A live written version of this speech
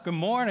Good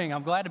morning.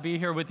 I'm glad to be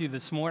here with you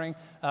this morning.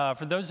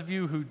 For those of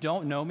you who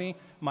don't know me,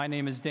 my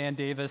name is Dan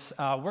Davis.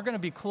 We're going to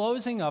be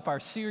closing up our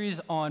series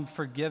on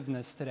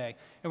forgiveness today.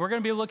 And we're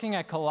going to be looking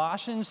at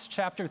Colossians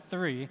chapter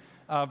 3,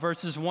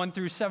 verses 1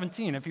 through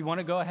 17. If you want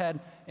to go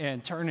ahead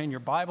and turn in your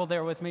Bible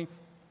there with me.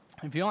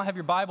 If you don't have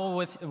your Bible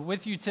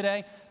with you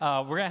today,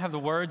 we're going to have the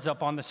words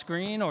up on the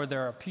screen, or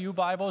there are pew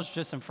Bibles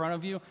just in front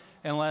of you,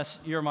 unless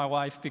you're my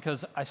wife,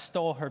 because I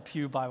stole her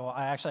pew Bible.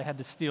 I actually had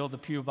to steal the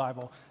pew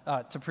Bible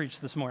to preach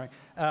this morning.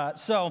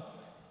 So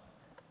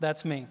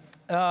that's me.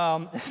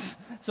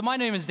 So my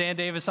name is Dan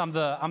Davis. I'm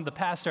the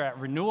pastor at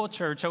Renewal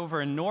Church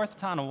over in North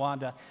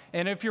Tonawanda.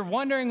 And if you're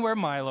wondering where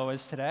Milo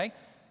is today,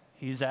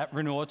 he's at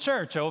Renewal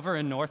Church over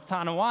in North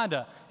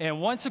Tonawanda. And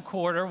once a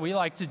quarter, we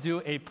like to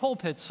do a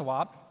pulpit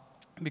swap,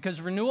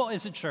 because Renewal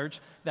is a church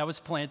that was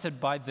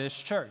planted by this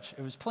church.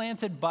 It was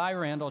planted by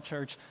Randall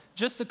Church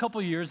just a couple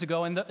years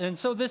ago, and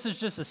so this is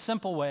just a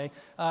simple way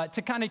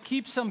to kind of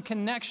keep some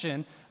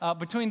connection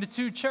between the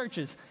two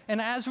churches.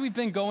 And as we've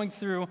been going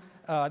through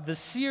the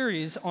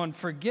series on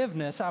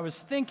forgiveness, I was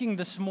thinking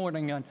this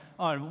morning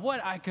on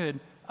what I could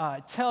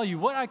tell you,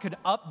 what I could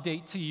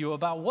update to you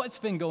about what's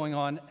been going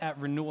on at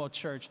Renewal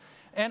Church.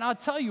 And I'll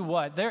tell you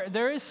what,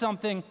 there is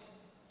something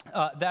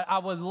that I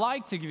would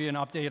like to give you an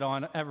update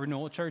on at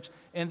Renewal Church,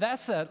 and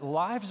that's that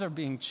lives are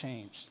being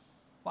changed.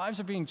 Lives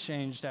are being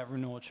changed at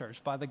Renewal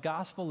Church by the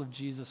gospel of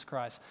Jesus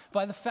Christ,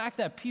 by the fact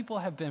that people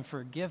have been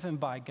forgiven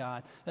by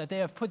God, that they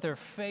have put their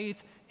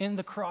faith in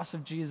the cross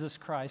of Jesus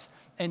Christ,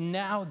 and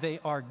now they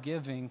are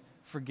giving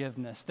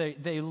forgiveness.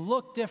 They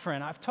look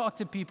different. I've talked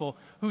to people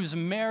whose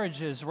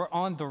marriages were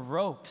on the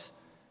ropes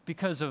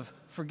because of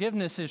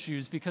forgiveness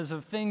issues, because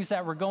of things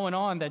that were going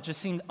on that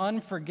just seemed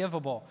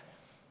unforgivable.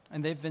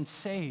 And they've been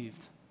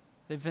saved.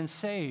 They've been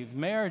saved.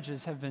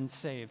 Marriages have been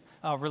saved.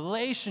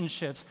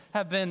 Relationships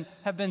have been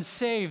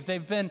saved.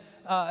 They've been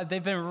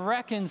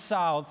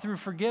reconciled through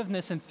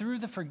forgiveness, and through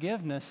the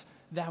forgiveness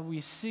that we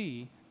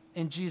see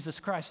in Jesus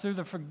Christ, through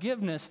the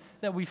forgiveness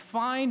that we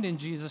find in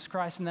Jesus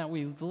Christ, and that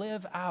we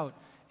live out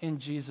in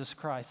Jesus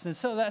Christ. And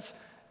so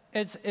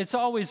it's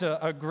always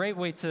a great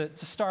way to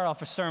start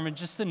off a sermon,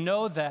 just to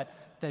know that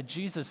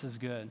Jesus is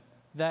good,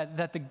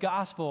 that the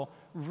gospel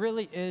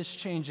really is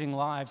changing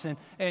lives.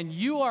 And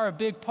you are a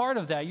big part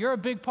of that. You're a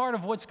big part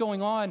of what's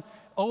going on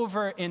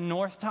over in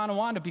North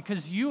Tonawanda,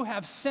 because you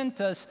have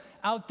sent us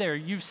out there.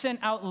 You've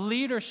sent out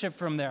leadership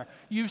from there.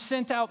 You've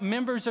sent out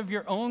members of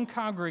your own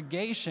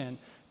congregation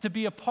to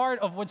be a part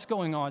of what's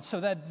going on so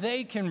that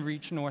they can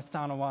reach North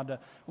Tonawanda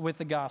with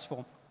the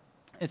gospel.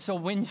 And so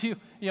when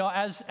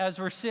as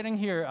we're sitting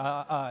here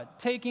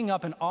taking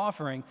up an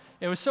offering,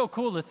 it was so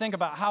cool to think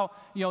about how,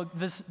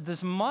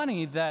 this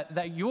money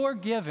that you're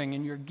giving,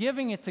 and you're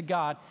giving it to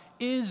God,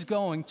 is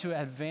going to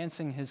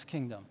advancing His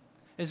kingdom.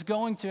 Is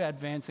going to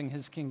advancing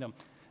His kingdom.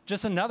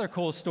 Just another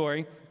cool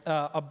story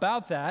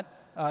about that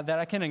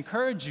I can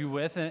encourage you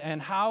with,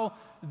 and how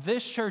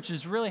this church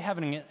is really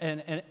having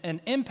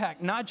an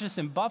impact, not just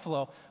in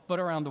Buffalo, but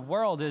around the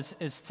world,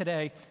 is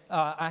today.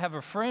 I have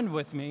a friend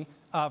with me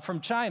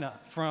from China,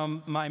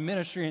 from my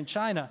ministry in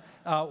China,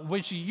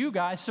 which you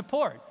guys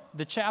support,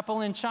 the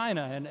chapel in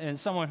China, and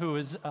someone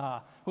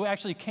who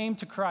actually came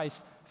to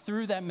Christ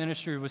through that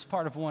ministry, was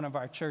part of one of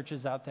our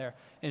churches out there.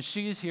 And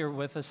she's here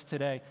with us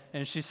today,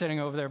 and she's sitting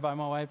over there by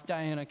my wife.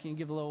 Diana, can you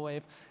give a little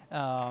wave?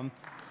 I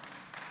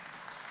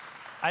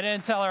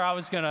didn't tell her I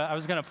was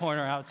gonna point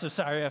her out, so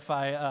sorry if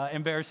I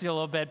embarrass you a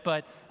little bit.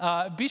 But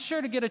be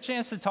sure to get a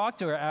chance to talk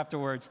to her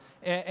afterwards,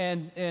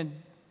 and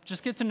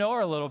just get to know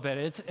her a little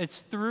bit.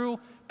 It's through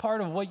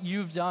part of what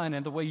you've done,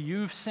 and the way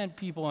you've sent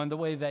people, and the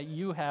way that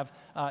you have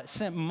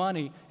sent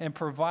money and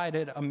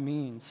provided a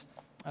means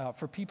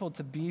for people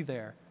to be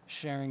there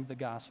sharing the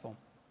gospel.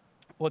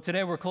 Well,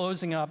 today we're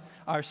closing up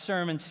our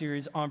sermon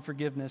series on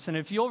forgiveness. And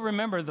if you'll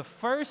remember, the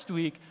first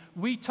week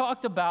we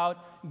talked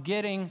about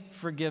getting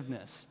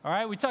forgiveness. All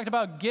right? We talked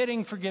about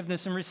getting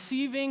forgiveness and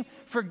receiving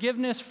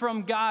forgiveness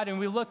from God. And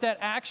we looked at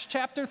Acts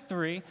chapter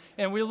 3,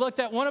 and we looked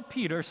at one of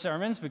Peter's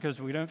sermons, because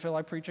we didn't feel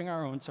like preaching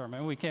our own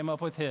sermon. We came up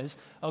with his,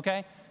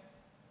 okay?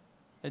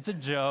 It's a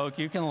joke.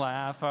 You can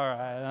laugh. All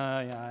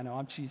right. Yeah, I know.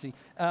 I'm cheesy.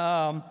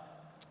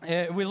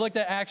 We looked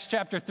at Acts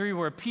chapter 3,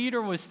 where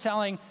Peter was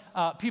telling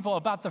people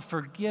about the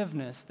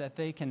forgiveness that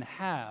they can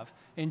have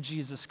in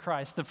Jesus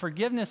Christ, the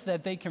forgiveness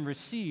that they can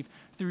receive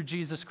through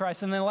Jesus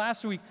Christ. And then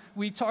last week,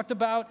 we talked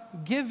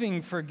about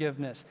giving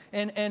forgiveness.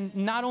 And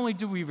not only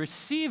do we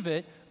receive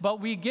it, but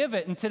we give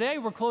it. And today,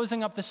 we're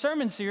closing up the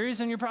sermon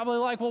series, and you're probably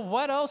like, well,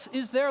 what else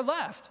is there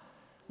left?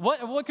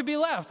 What could be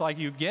left? Like,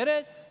 you get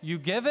it, you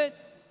give it,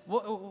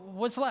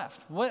 what's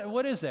left?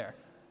 What is there?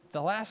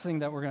 The last thing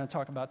that we're going to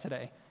talk about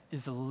today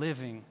is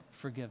living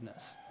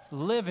forgiveness.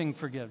 Living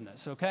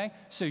forgiveness, okay?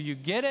 So you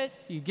get it,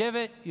 you give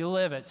it, you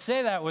live it.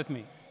 Say that with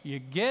me. You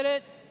get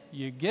it,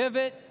 you give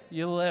it,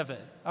 you live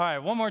it. All right,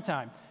 one more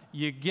time.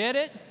 You get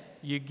it,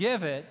 you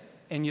give it,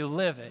 and you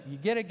live it. You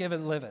get it, give it,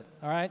 live it.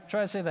 All right?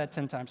 Try to say that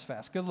 10 times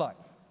fast. Good luck.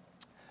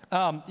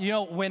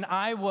 When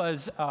I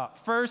was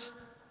first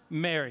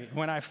married,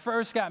 when I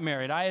first got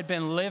married, I had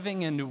been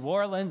living in New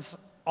Orleans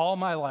all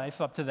my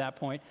life up to that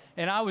point,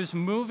 and I was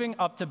moving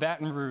up to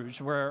Baton Rouge,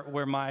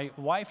 where my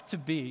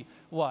wife-to-be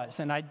was,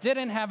 and I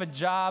didn't have a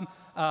job.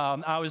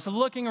 I was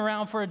looking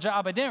around for a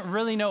job. I didn't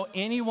really know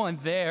anyone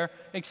there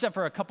except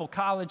for a couple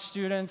college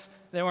students.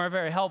 They weren't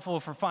very helpful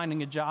for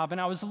finding a job, and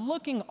I was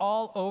looking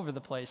all over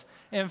the place,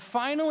 and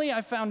finally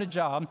I found a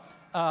job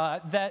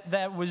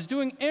that was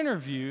doing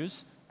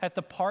interviews at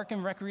the Park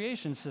and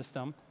Recreation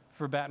System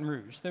for Baton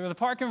Rouge. They were the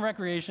Park and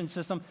Recreation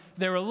System.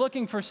 They were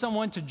looking for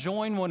someone to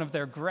join one of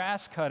their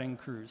grass cutting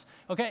crews.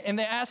 Okay, and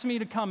they asked me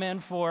to come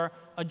in for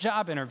a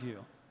job interview.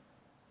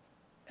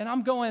 And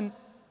I'm going,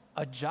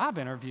 a job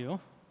interview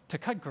to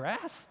cut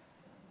grass?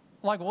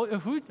 Like,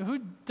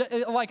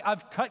 like,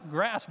 I've cut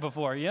grass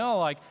before,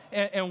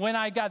 and when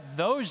I got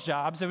those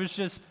jobs, it was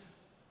just,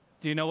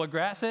 do you know what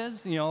grass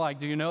is? Do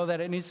you know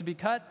that it needs to be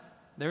cut?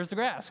 There's the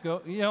grass.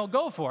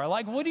 Go for it.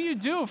 Like, what do you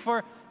do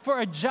for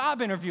a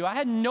job interview? I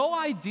had no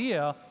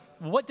idea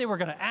what they were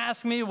going to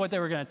ask me, what they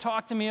were going to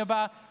talk to me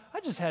about. I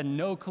just had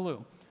no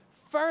clue.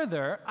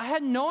 Further, I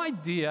had no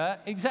idea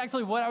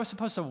exactly what I was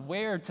supposed to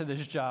wear to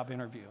this job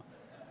interview.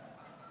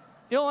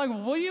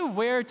 What do you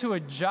wear to a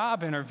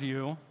job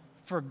interview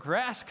for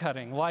grass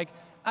cutting?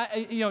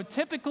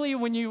 Typically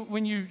when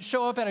you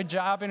show up at a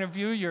job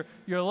interview,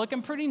 you're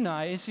looking pretty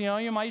nice.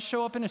 You might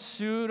show up in a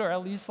suit or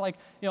at least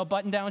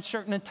button-down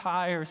shirt and a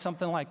tie or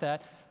something like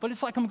that. But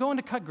it's like, I'm going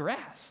to cut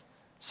grass.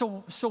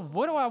 So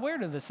what do I wear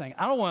to this thing?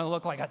 I don't want to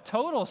look like a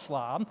total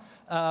slob,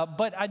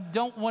 but I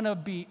don't want to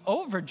be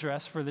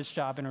overdressed for this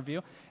job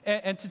interview.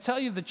 And to tell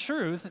you the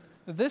truth,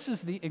 this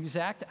is the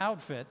exact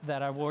outfit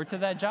that I wore to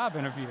that job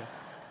interview.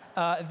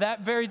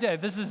 That very day,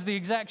 this is the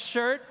exact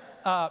shirt,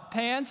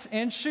 pants,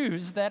 and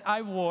shoes that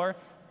I wore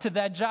to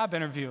that job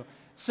interview.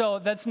 So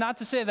that's not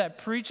to say that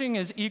preaching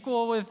is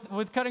equal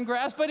with cutting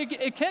grass, but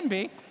it can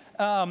be,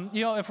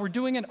 if we're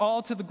doing it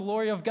all to the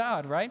glory of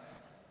God, right?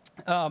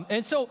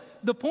 And so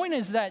the point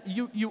is that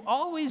you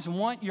always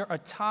want your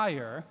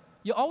attire,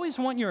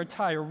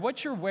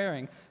 what you're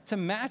wearing, to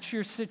match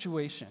your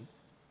situation.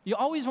 You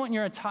always want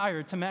your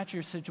attire to match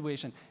your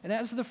situation. And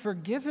as the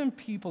forgiven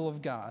people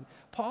of God,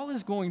 Paul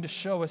is going to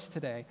show us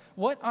today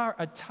what our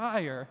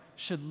attire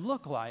should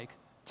look like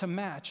to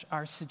match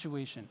our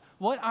situation,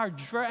 what our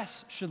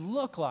dress should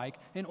look like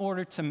in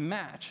order to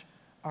match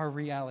our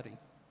reality.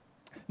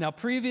 Now,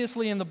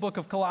 previously in the book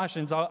of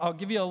Colossians, I'll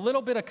give you a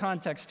little bit of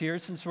context here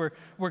since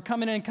we're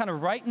coming in kind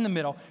of right in the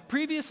middle.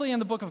 Previously in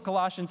the book of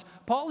Colossians,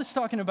 Paul is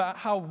talking about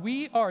how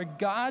we are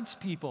God's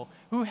people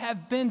who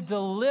have been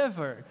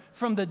delivered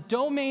from the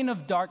domain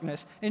of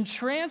darkness and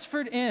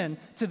transferred in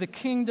to the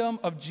kingdom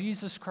of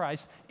Jesus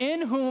Christ,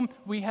 in whom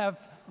we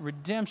have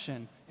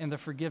redemption and the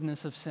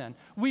forgiveness of sin.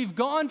 We've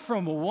gone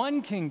from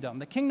one kingdom,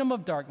 the kingdom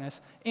of darkness,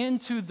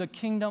 into the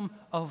kingdom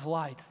of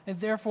light. And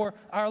therefore,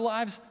 our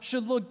lives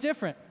should look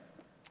different.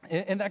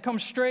 And that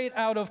comes straight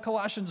out of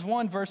Colossians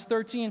 1, verse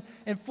 13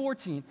 and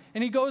 14.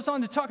 And he goes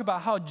on to talk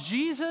about how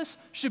Jesus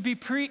should be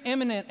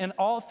preeminent in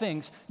all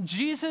things.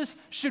 Jesus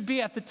should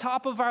be at the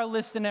top of our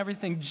list in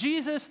everything.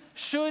 Jesus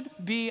should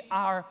be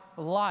our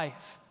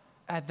life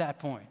at that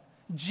point.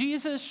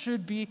 Jesus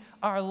should be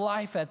our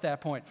life at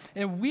that point.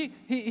 And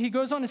he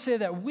goes on to say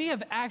that we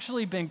have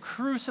actually been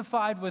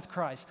crucified with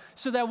Christ,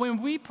 so that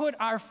when we put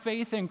our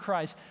faith in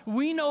Christ,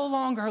 we no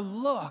longer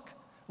look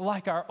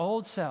like our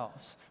old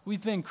selves.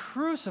 We've been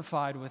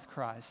crucified with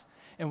Christ,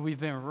 and we've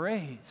been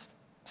raised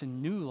to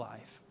new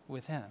life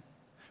with him.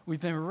 We've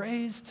been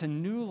raised to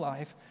new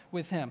life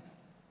with him.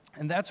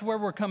 And that's where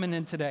we're coming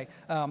in today.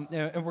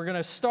 And we're going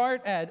to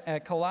start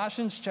at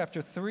Colossians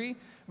chapter 3,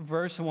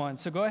 verse 1.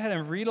 So go ahead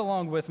and read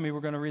along with me.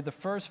 We're going to read the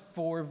first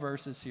 4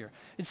 verses here.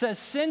 It says,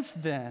 "Since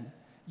then,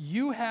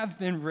 you have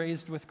been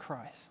raised with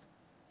Christ.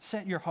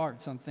 Set your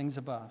hearts on things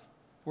above,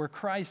 where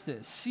Christ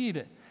is,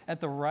 seated at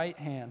the right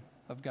hand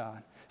of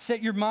God.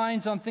 Set your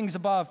minds on things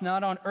above,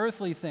 not on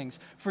earthly things.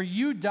 For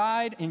you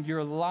died, and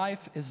your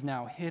life is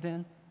now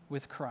hidden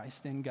with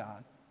Christ in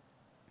God.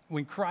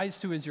 When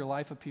Christ, who is your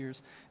life,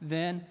 appears,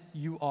 then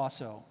you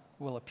also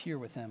will appear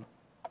with him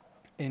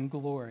in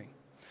glory."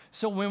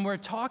 So when we're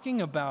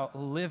talking about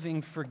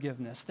living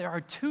forgiveness, there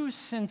are 2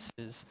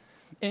 senses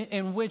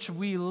in which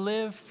we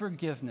live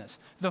forgiveness.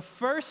 The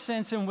first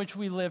sense in which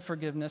we live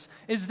forgiveness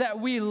is that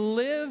we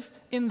live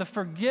in the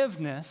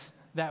forgiveness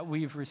that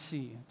we've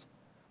received.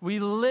 We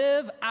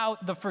live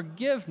out the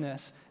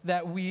forgiveness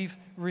that we've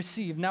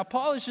received. Now,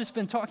 Paul has just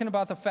been talking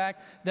about the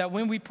fact that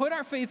when we put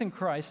our faith in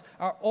Christ,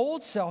 our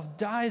old self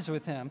dies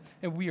with him,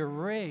 and we are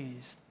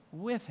raised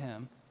with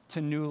him to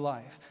new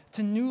life.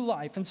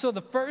 And so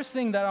the first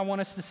thing that I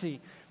want us to see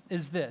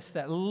is this,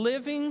 that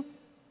living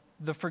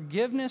the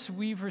forgiveness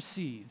we've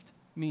received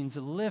means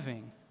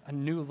living a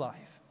new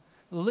life.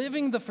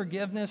 Living the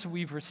forgiveness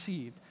we've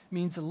received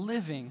means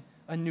living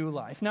a new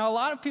life. Now, a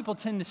lot of people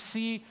tend to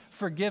see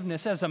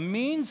forgiveness as a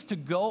means to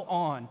go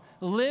on,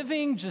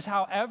 living just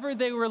however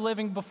they were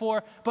living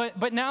before,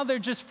 but now they're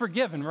just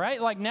forgiven, right?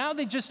 Like now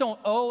they just don't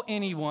owe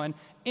anyone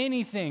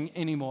anything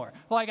anymore.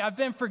 Like I've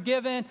been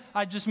forgiven,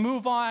 I just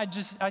move on,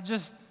 I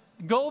just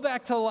go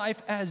back to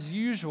life as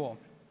usual.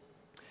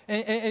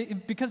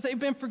 because they've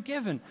been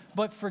forgiven.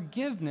 But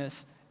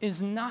forgiveness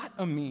is not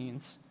a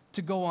means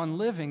to go on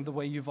living the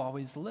way you've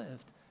always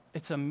lived.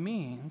 It's a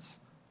means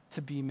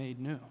to be made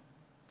new.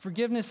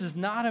 Forgiveness is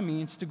not a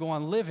means to go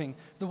on living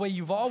the way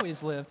you've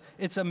always lived.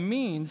 It's a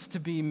means to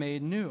be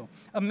made new.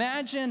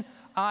 Imagine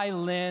I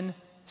lend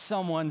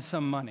someone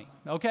some money,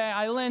 okay?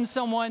 I lend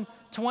someone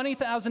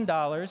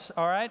 $20,000,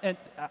 all right? And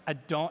I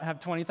don't have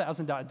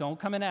 $20,000. Don't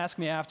come and ask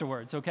me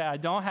afterwards, okay? I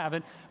don't have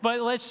it.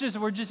 But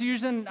we're just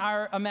using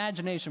our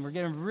imagination. We're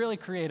getting really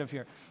creative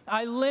here.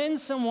 I lend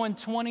someone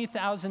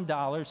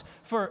 $20,000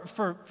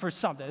 for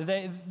something.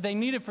 They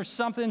need it for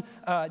something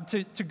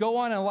to go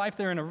on in life.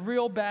 They're in a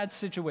real bad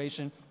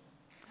situation.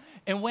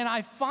 And when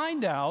I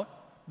find out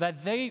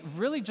that they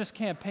really just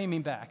can't pay me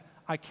back,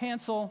 I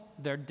cancel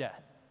their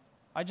debt.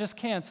 I just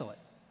cancel it.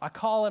 I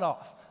call it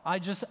off.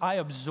 I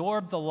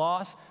absorb the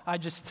loss. I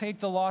just take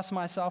the loss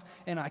myself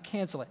and I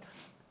cancel it.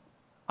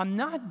 I'm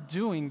not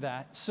doing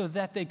that so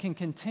that they can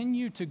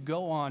continue to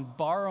go on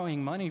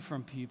borrowing money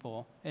from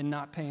people and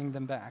not paying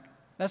them back.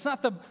 That's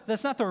not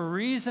the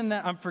reason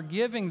that I'm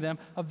forgiving them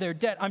of their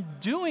debt. I'm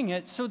doing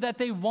it so that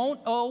they won't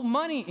owe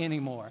money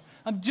anymore.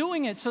 I'm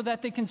doing it so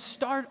that they can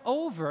start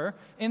over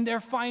in their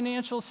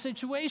financial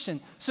situation,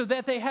 so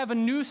that they have a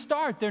new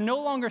start. They're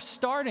no longer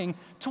starting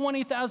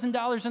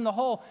 $20,000 in the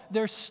hole.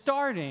 They're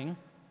starting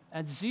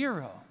at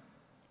zero.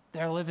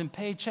 They're living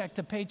paycheck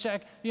to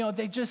paycheck.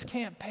 They just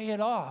can't pay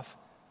it off.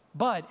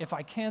 But if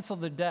I cancel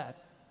the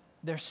debt,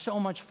 they're so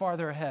much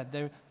farther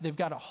ahead. They've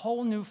got a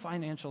whole new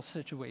financial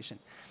situation.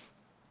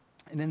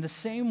 And in the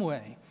same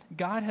way,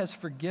 God has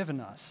forgiven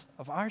us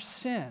of our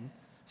sin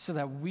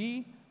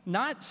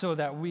not so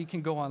that we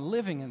can go on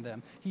living in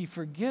them. He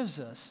forgives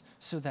us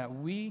so that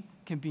we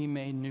can be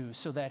made new,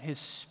 so that His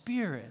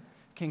Spirit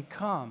can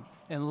come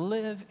and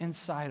live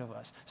inside of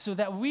us, so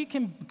that we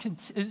can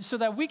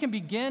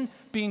begin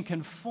being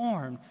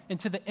conformed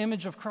into the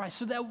image of Christ,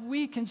 so that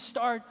we can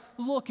start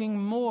looking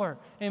more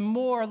and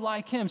more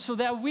like Him, so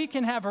that we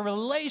can have a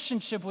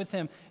relationship with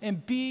Him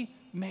and be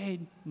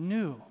made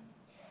new.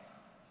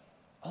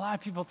 A lot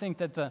of people think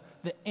that the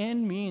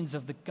end means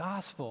of the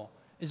gospel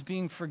is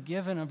being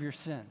forgiven of your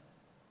sin.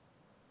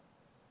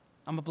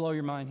 I'm going to blow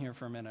your mind here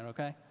for a minute,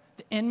 okay?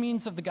 The end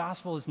means of the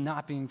gospel is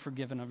not being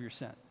forgiven of your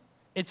sin.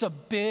 It's a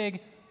big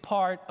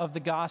part of the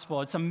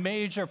gospel. It's a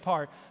major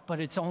part, but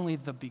it's only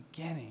the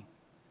beginning.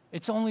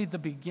 It's only the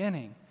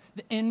beginning.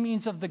 The end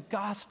means of the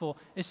gospel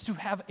is to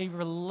have a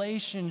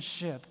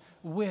relationship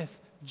with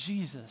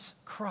Jesus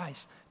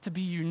Christ, to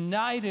be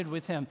united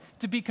with Him,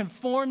 to be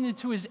conformed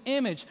into His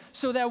image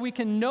so that we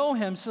can know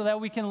Him, so that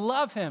we can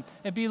love Him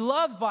and be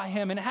loved by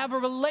Him and have a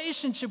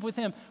relationship with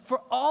Him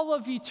for all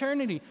of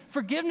eternity.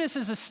 Forgiveness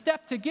is a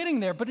step to getting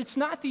there, but it's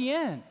not the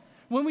end.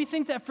 When we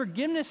think that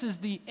forgiveness is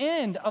the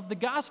end of the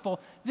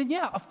gospel, then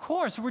yeah, of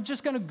course, we're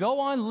just going to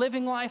go on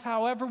living life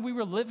however we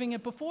were living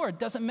it before. It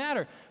doesn't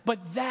matter.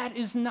 But that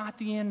is not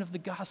the end of the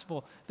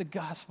gospel. The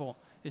gospel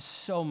is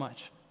so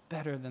much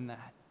better than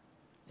that.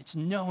 It's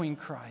knowing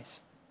Christ.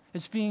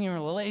 It's being in a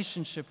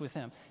relationship with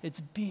Him. It's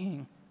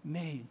being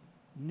made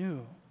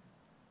new.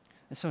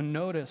 And so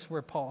notice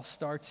where Paul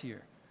starts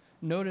here.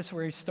 Notice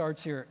where he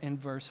starts here in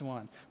verse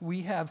 1.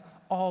 We have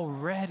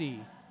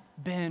already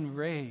been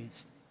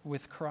raised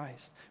with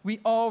Christ. We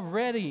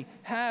already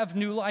have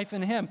new life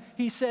in Him.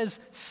 He says,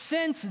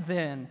 since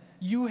then,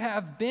 you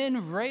have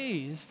been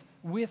raised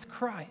with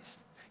Christ.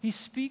 He's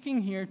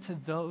speaking here to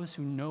those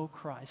who know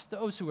Christ,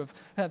 those who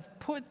have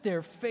put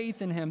their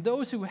faith in Him,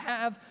 those who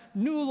have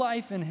new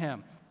life in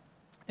Him.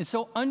 And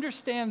so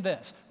understand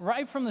this,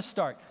 right from the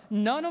start,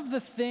 none of the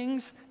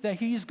things that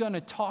he's going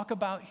to talk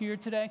about here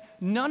today,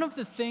 none of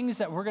the things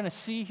that we're going to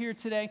see here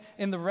today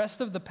in the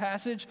rest of the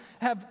passage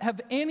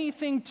have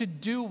anything to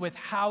do with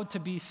how to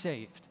be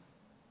saved,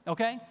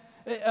 okay?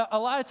 A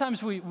lot of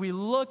times we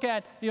look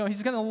at,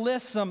 he's going to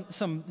list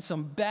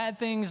some bad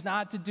things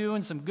not to do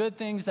and some good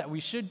things that we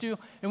should do,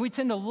 and we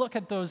tend to look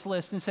at those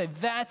lists and say,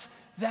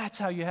 that's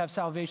how you have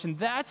salvation,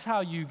 that's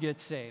how you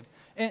get saved.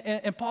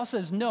 And Paul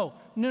says, no.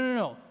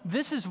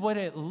 This is what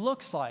it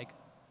looks like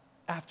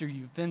after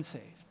you've been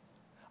saved.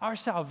 Our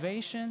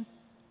salvation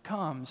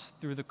comes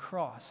through the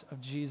cross of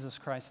Jesus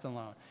Christ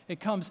alone. It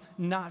comes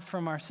not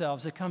from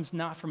ourselves. It comes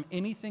not from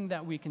anything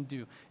that we can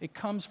do. It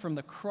comes from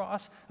the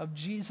cross of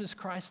Jesus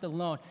Christ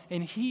alone.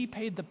 And He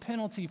paid the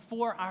penalty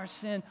for our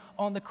sin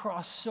on the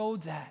cross so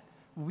that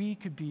we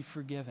could be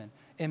forgiven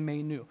and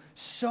made new,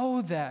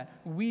 so that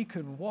we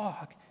could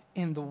walk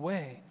in the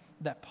way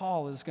that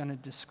Paul is going to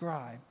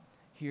describe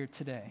here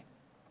today.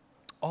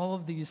 All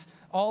of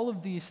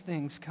these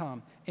things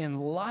come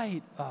in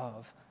light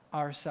of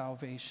our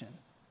salvation.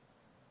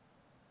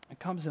 It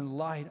comes in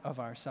light of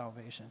our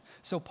salvation.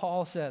 So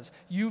Paul says,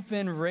 you've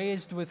been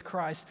raised with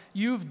Christ.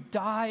 You've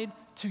died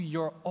to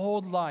your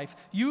old life.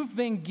 You've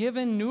been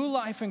given new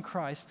life in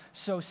Christ.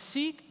 So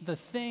seek the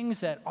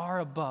things that are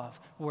above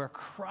where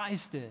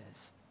Christ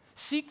is.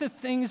 Seek the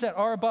things that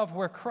are above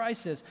where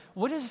Christ is.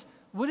 What does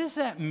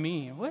that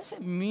mean? What does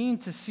it mean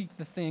to seek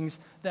the things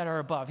that are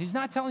above? He's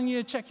not telling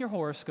you to check your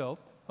horoscope,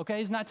 Okay,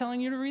 he's not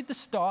telling you to read the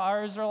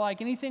stars or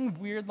like anything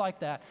weird like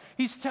that.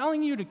 He's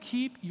telling you to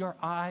keep your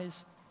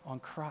eyes on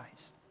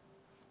Christ.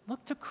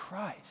 Look to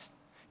Christ.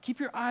 Keep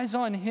your eyes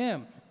on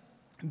him.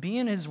 Be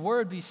in his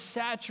word. Be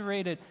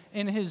saturated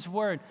in his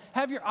word.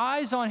 Have your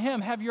eyes on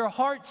him. Have your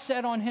heart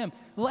set on him.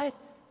 Let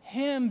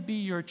him be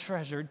your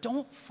treasure.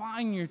 Don't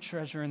find your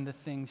treasure in the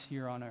things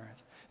here on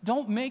earth.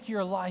 Don't make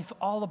your life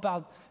all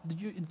about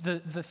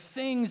the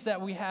things that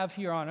we have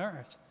here on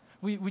earth.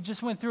 We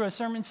just went through a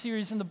sermon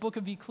series in the book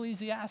of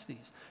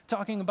Ecclesiastes,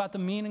 talking about the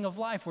meaning of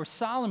life, where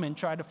Solomon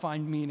tried to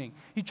find meaning.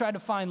 He tried to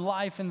find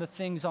life in the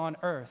things on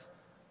earth,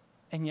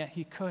 and yet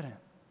he couldn't.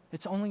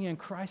 It's only in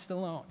Christ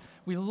alone.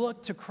 We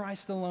look to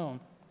Christ alone.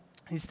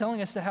 He's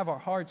telling us to have our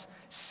hearts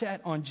set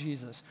on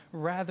Jesus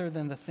rather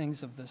than the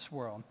things of this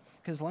world.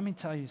 Because let me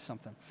tell you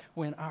something.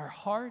 When our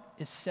heart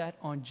is set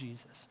on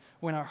Jesus,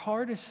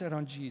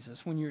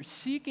 when you're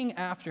seeking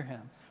after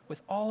him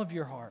with all of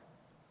your heart,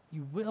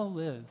 you will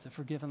live the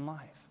forgiven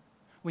life.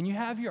 When you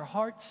have your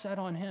heart set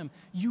on him,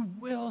 you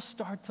will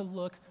start to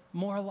look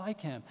more like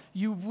him.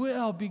 You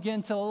will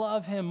begin to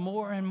love him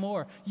more and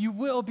more. You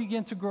will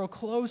begin to grow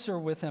closer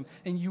with him,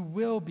 and you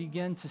will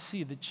begin to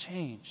see the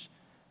change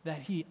that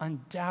he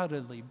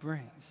undoubtedly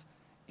brings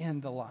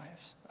in the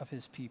lives of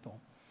his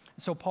people.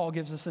 So Paul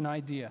gives us an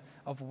idea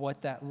of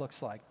what that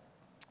looks like.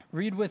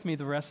 Read with me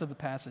the rest of the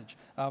passage,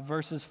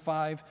 verses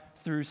 5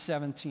 through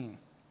 17.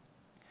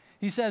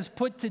 He says,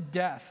 "Put to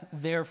death,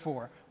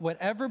 therefore,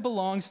 whatever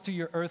belongs to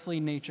your earthly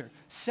nature,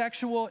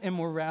 sexual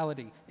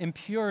immorality,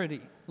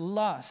 impurity,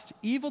 lust,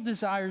 evil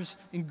desires,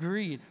 and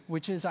greed,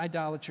 which is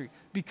idolatry.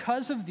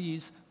 Because of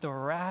these, the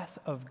wrath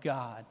of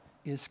God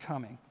is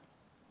coming.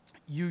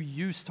 You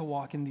used to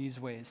walk in these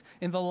ways,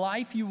 in the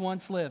life you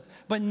once lived,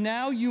 but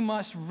now you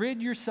must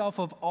rid yourself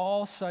of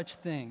all such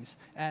things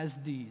as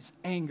these: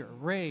 anger,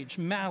 rage,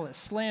 malice,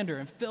 slander,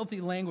 and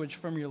filthy language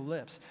from your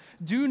lips.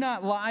 Do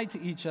not lie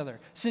to each other,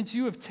 since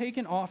you have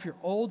taken off your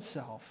old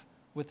self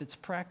with its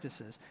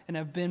practices and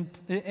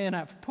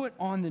have put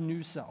on the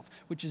new self,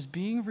 which is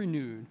being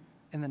renewed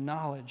in the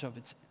knowledge of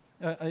its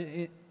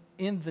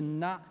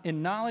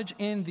knowledge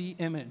in the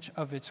image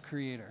of its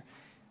creator.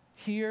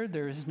 Here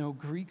there is no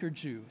Greek or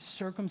Jew,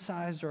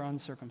 circumcised or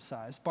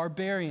uncircumcised,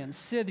 barbarian,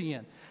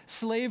 Scythian,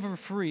 slave or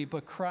free,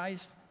 but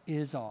Christ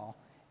is all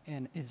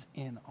and is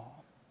in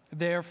all.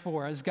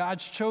 Therefore, as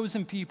God's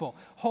chosen people,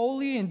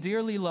 holy and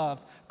dearly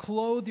loved,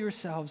 clothe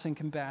yourselves in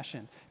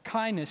compassion,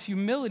 kindness,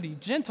 humility,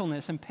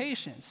 gentleness, and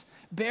patience.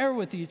 Bear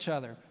with each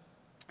other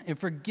and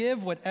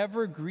forgive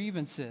whatever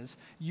grievances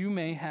you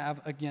may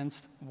have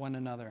against one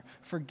another.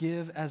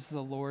 Forgive as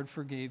the Lord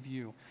forgave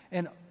you.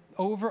 And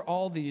over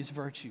all these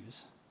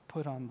virtues,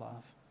 put on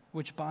love,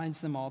 which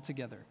binds them all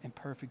together in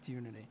perfect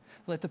unity.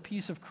 Let the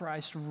peace of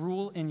Christ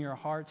rule in your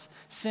hearts,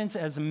 since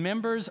as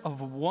members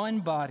of one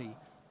body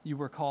you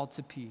were called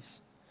to peace.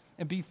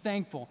 And be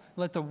thankful.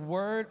 Let the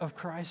word of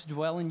Christ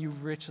dwell in you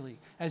richly,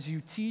 as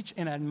you teach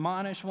and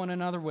admonish one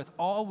another with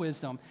all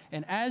wisdom,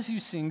 and as you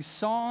sing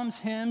psalms,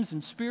 hymns,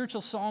 and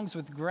spiritual songs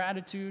with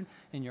gratitude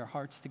in your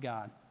hearts to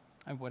God.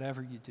 And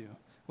whatever you do,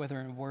 whether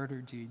in word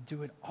or deed,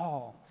 do it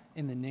all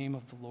in the name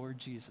of the Lord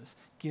Jesus,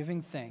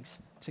 giving thanks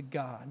to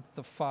God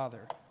the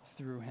Father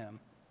through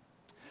him."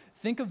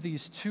 Think of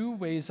these two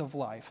ways of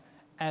life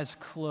as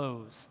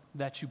clothes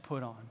that you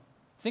put on.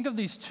 Think of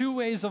these two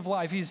ways of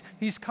life.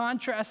 He's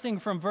contrasting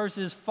from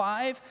verses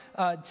 5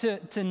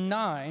 to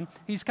 9.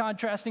 He's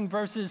contrasting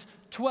verses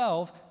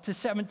 12 to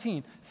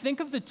 17. Think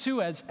of the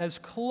two as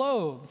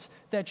clothes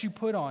that you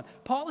put on.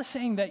 Paul is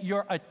saying that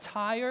your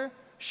attire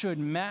should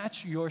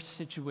match your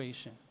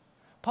situation.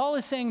 Paul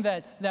is saying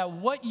that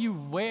what you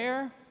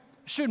wear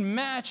should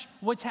match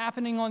what's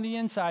happening on the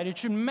inside. It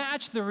should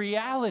match the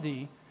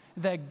reality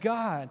that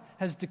God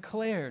has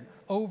declared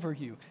over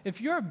you.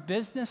 If you're a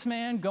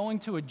businessman going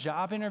to a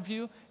job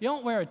interview, you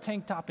don't wear a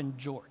tank top and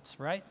jorts,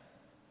 right?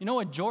 You know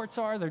what jorts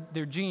are?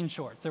 They're jean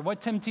shorts. They're what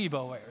Tim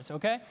Tebow wears,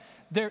 okay?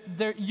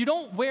 You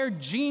don't wear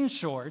jean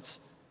shorts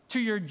to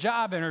your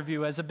job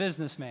interview as a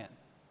businessman.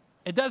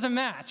 It doesn't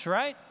match,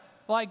 right?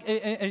 Like,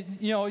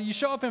 you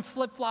show up in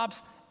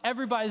flip-flops,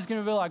 everybody's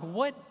going to be like,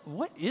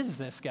 what is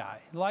this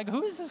guy? Like,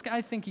 who does this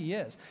guy think he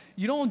is?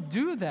 You don't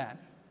do that.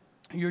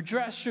 Your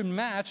dress should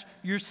match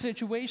your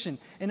situation.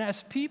 And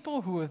as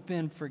people who have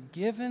been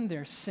forgiven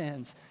their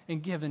sins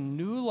and given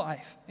new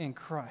life in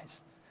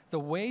Christ, the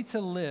way to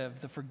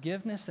live the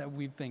forgiveness that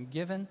we've been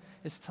given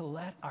is to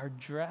let our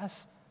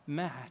dress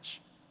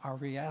match our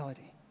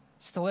reality.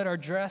 It's to let our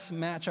dress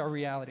match our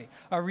reality.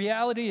 Our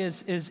reality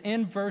is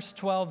in verse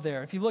 12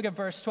 there. If you look at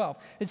verse 12,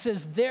 it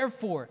says,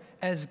 "Therefore,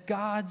 as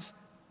God's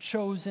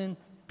chosen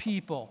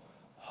people,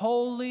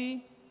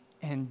 holy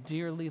and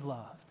dearly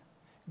loved."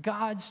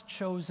 God's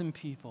chosen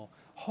people,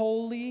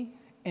 holy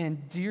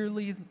and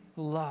dearly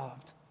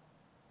loved.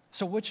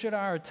 So what should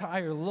our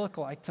attire look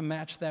like to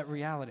match that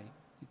reality?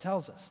 He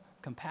tells us: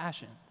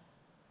 compassion,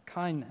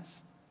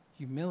 kindness,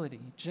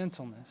 humility,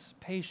 gentleness,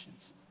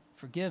 patience,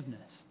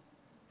 forgiveness,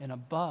 and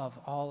above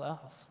all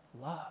else,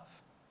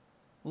 love.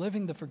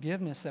 Living the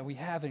forgiveness that we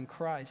have in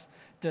Christ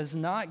does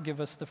not give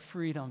us the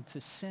freedom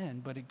to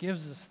sin, but it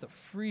gives us the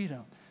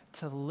freedom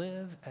to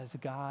live as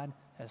God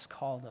has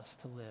called us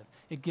to live.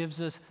 It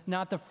gives us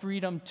not the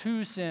freedom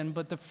to sin,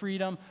 but the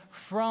freedom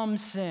from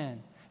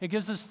sin. It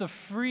gives us the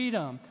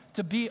freedom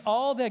to be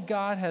all that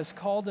God has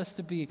called us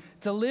to be,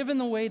 to live in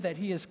the way that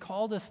He has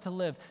called us to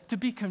live, to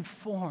be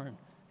conformed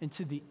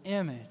into the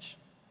image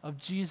of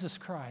Jesus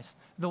Christ,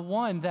 the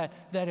one that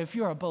if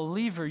you're a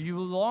believer, you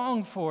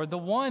long for, the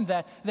one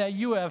that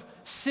you have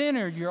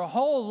centered your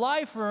whole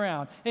life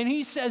around. And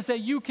He says that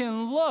you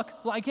can look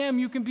like Him,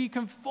 you can be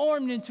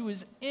conformed into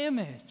His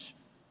image.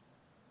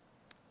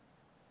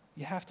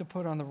 You have to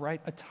put on the right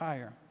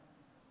attire.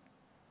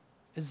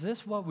 Is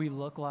this what we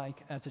look like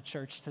as a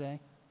church today?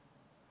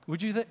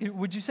 Would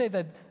you say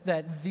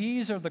that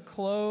these are the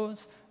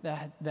clothes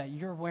that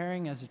you're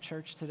wearing as a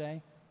church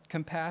today?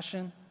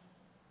 Compassion,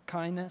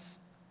 kindness,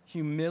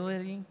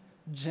 humility,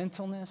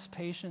 gentleness,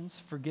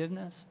 patience,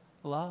 forgiveness,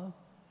 love?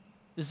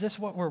 Is this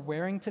what we're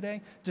wearing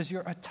today? Does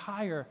your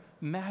attire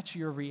match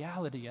your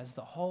reality as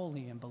the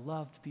holy and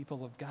beloved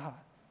people of God?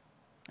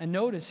 And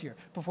notice here,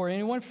 before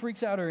anyone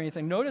freaks out or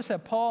anything, notice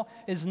that Paul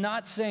is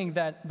not saying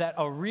that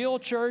a real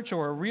church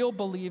or a real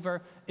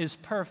believer is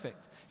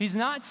perfect. He's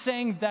not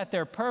saying that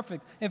they're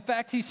perfect. In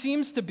fact, he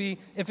seems to be,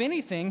 if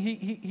anything,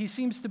 he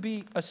seems to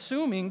be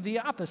assuming the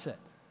opposite.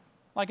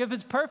 Like, if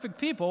it's perfect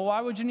people,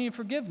 why would you need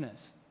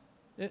forgiveness?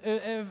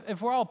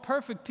 If we're all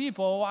perfect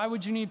people, why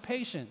would you need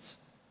patience?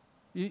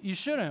 You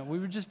shouldn't. We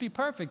would just be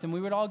perfect and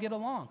we would all get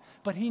along.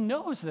 But he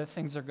knows that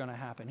things are going to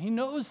happen. He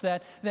knows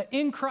that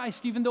in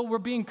Christ, even though we're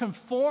being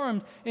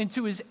conformed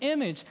into His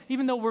image,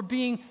 even though we're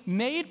being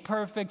made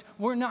perfect,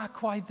 we're not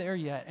quite there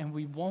yet, and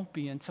we won't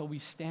be until we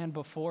stand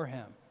before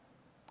Him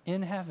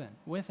in heaven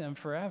with Him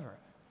forever.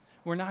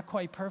 We're not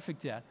quite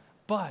perfect yet,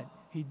 but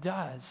He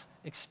does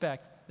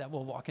expect that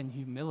we'll walk in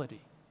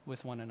humility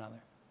with one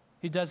another.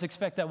 He does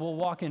expect that we'll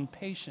walk in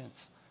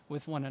patience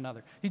with one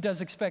another. He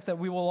does expect that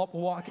we will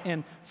walk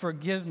in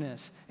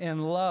forgiveness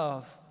and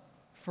love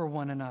for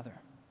one another.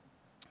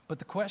 But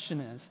the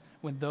question is,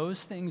 when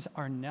those things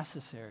are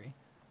necessary,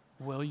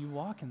 will you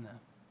walk in them?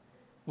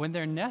 When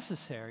they're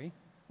necessary,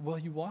 will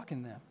you walk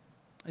in them?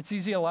 It's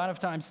easy a lot of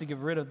times to get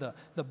rid of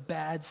the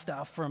bad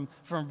stuff from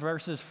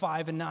verses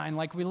 5 and 9.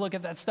 Like, we look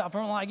at that stuff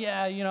and we're like,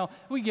 yeah,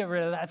 we get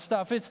rid of that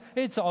stuff.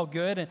 It's all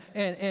good.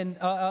 And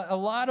a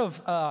lot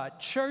of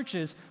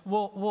churches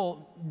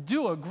will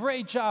do a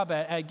great job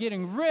at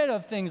getting rid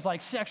of things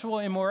like sexual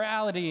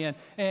immorality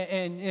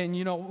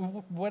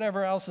and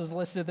whatever else is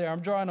listed there.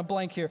 I'm drawing a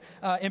blank here.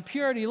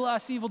 Impurity,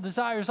 lust, evil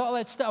desires, all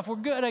that stuff. We're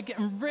good at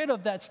getting rid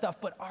of that stuff,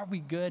 but are we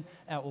good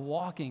at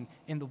walking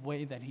in the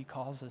way that He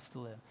calls us to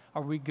live?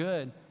 Are we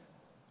good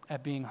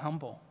at being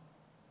humble?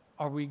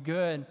 Are we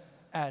good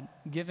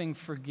at giving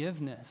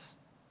forgiveness,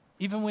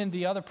 even when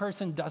the other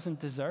person doesn't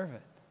deserve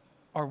it?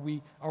 Are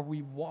we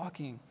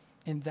walking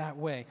in that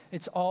way?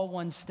 It's all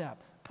one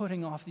step,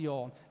 putting off the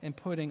old and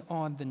putting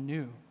on the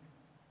new.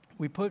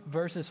 We put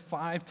verses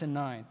 5 to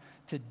 9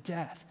 to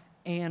death,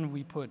 and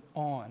we put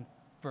on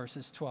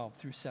verses 12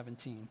 through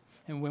 17.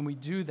 And when we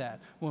do that,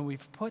 when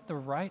we've put the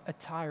right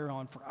attire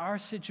on for our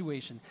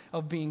situation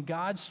of being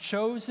God's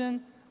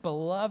chosen,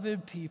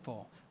 beloved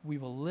people, we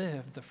will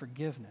live the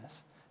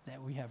forgiveness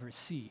that we have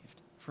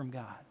received from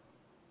God.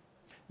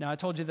 Now, I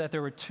told you that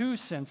there were two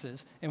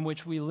senses in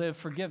which we live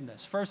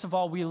forgiveness. First of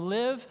all, we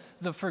live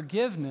the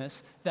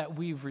forgiveness that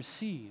we've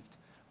received,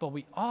 but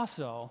we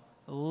also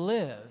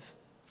live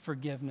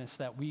forgiveness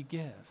that we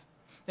give.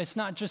 It's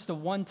not just a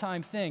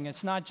one-time thing.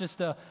 It's not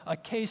just a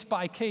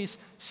case-by-case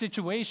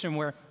situation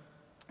where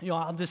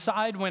I'll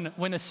decide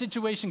when a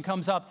situation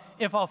comes up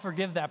if I'll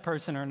forgive that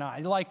person or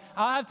not. Like,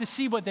 I'll have to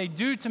see what they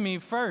do to me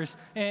first,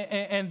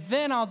 and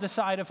then I'll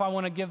decide if I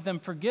want to give them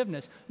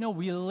forgiveness. No,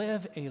 we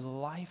live a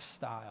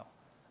lifestyle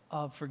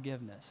of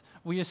forgiveness.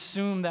 We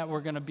assume that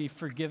we're going to be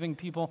forgiving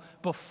people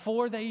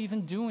before they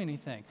even do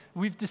anything.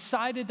 We've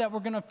decided that we're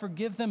going to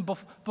forgive them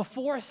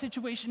before a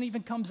situation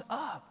even comes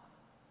up.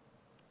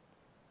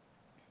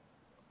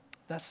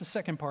 That's the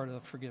second part of the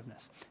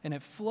forgiveness, and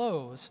it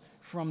flows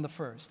from the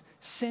first.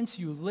 Since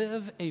you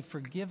live a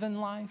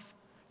forgiven life,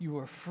 you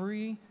are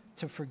free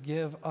to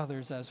forgive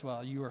others as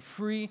well. You are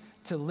free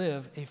to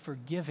live a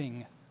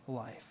forgiving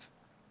life.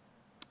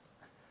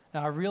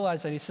 Now, I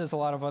realize that he says a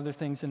lot of other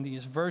things in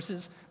these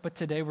verses, but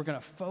today we're going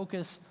to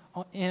focus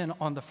in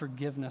on the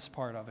forgiveness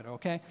part of it,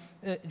 okay?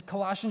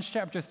 Colossians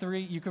chapter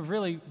 3, you could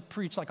really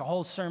preach like a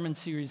whole sermon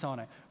series on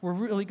it. We're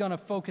really going to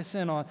focus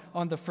in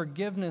on the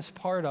forgiveness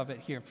part of it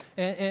here.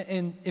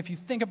 And if you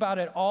think about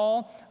it,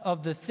 all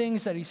of the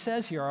things that he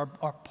says here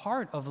are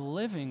part of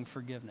living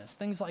forgiveness.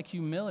 Things like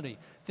humility,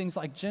 things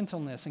like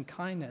gentleness and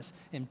kindness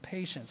and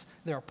patience,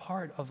 they're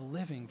part of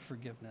living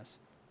forgiveness.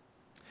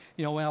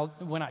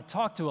 When I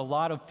talk to a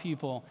lot of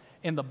people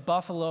in the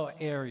Buffalo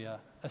area,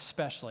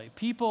 especially,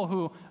 people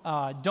who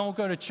don't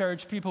go to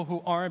church, people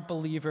who aren't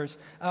believers,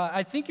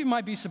 I think you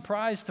might be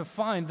surprised to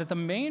find that the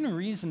main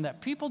reason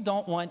that people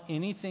don't want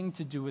anything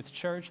to do with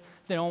church,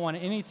 they don't want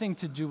anything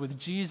to do with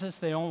Jesus,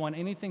 they don't want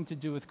anything to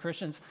do with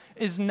Christians,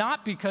 is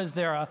not because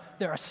they're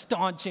a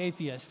staunch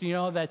atheist,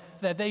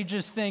 that they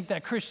just think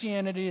that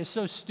Christianity is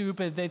so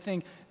stupid, they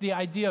think the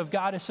idea of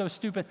God is so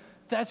stupid.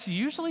 That's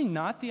usually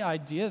not the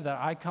idea that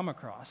I come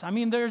across. I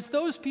mean, there's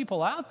those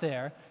people out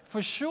there,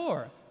 for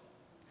sure.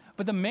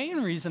 But the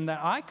main reason that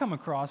I come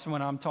across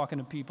when I'm talking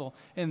to people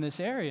in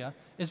this area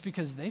is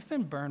because they've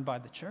been burned by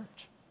the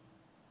church.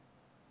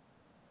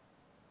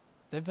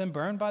 They've been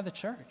burned by the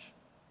church.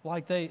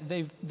 Like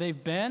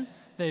they've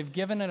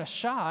given it a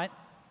shot,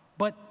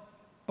 but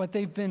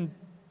they've been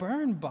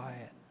burned by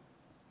it.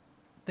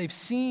 They've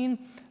seen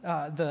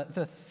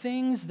the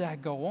things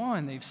that go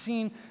on. They've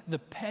seen the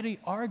petty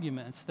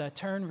arguments that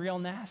turn real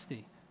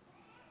nasty.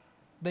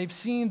 They've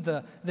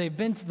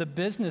been to the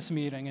business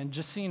meeting and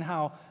just seen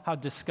how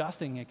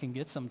disgusting it can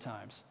get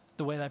sometimes,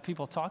 the way that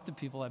people talk to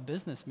people at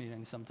business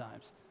meetings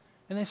sometimes.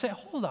 And they say,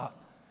 hold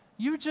up,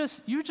 you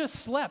just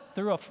slept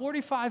through a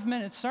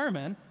 45-minute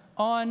sermon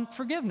on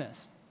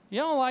forgiveness.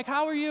 Like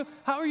how are you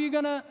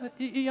gonna,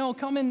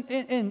 come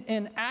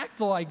and act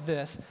like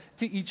this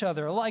to each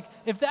other? Like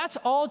if that's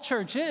all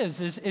church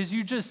is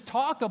you just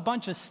talk a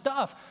bunch of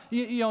stuff,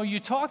 you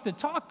talk the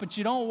talk, but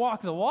you don't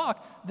walk the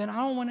walk, then I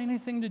don't want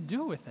anything to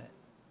do with it.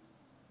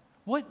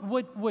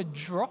 What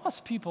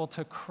draws people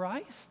to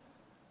Christ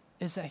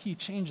is that he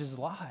changes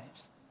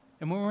lives.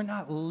 And when we're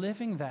not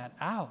living that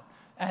out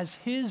as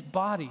his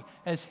body,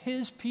 as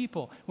his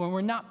people, when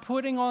we're not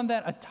putting on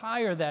that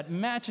attire that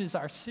matches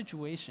our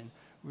situation,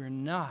 we're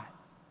not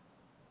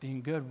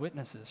being good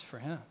witnesses for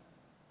him.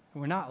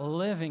 We're not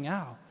living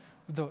out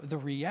the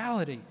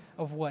reality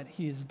of what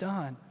he has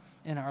done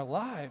in our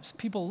lives.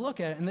 People look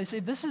at it and they say,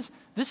 this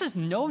is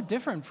no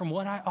different from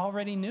what I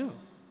already knew.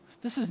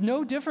 This is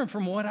no different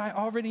from what I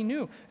already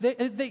knew.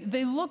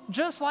 They look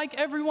just like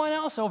everyone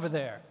else over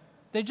there.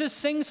 They just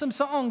sing some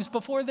songs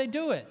before they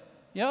do it.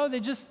 They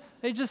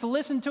just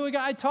listen to a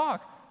guy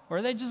talk,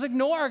 or they just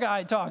ignore a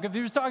guy talk. If he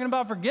was talking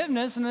about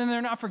forgiveness and then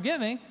they're not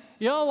forgiving,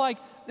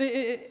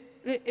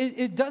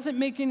 it doesn't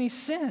make any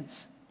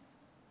sense.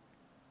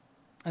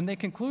 And they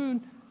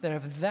conclude that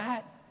if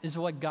that is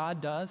what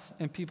God does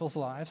in people's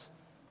lives,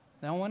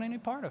 they don't want any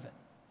part of it.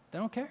 They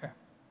don't care.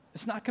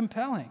 It's not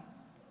compelling.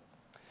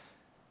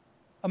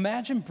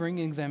 Imagine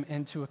bringing them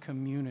into a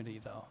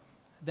community, though,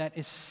 that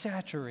is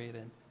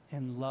saturated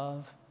in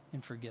love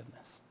and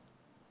forgiveness.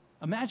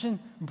 Imagine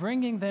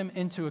bringing them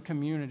into a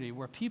community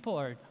where people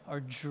are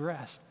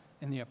dressed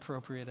in the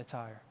appropriate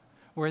attire,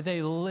 where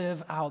they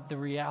live out the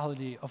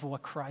reality of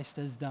what Christ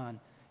has done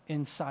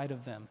inside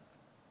of them.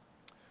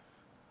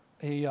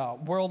 A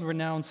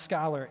world-renowned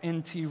scholar,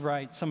 N.T.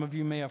 Wright, some of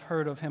you may have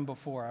heard of him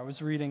before. I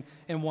was reading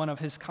in one of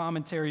his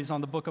commentaries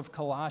on the book of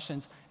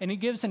Colossians, and he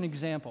gives an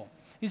example.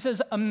 He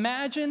says,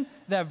 imagine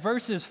that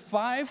verses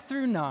 5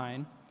 through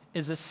 9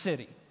 is a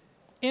city.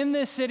 In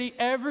this city,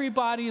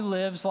 everybody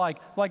lives like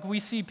we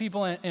see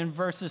people in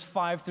verses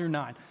 5 through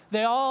 9.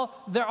 They're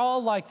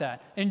all like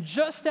that. And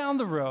just down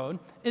the road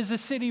is a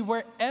city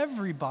where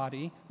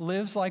everybody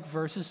lives like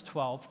verses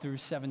 12 through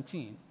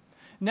 17.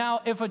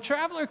 Now, if a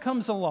traveler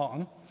comes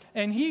along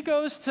and he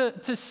goes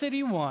to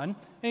city 1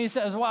 and he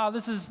says, wow,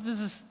 this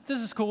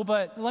is cool,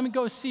 but let me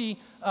go see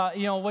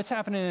what's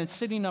happening in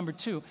city number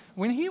 2.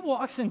 When he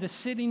walks into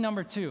city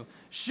number 2,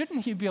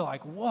 shouldn't he be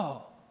like,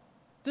 whoa,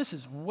 this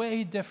is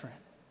way different.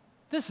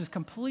 This is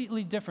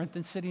completely different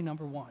than city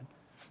number 1.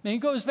 And he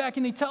goes back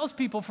and he tells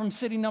people from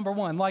city number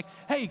 1, like,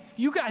 hey,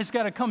 you guys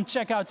got to come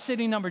check out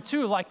city number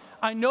 2. Like,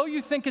 I know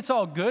you think it's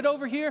all good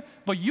over here,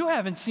 but you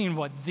haven't seen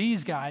what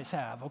these guys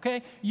have,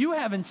 okay? You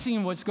haven't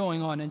seen what's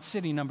going on in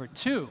city number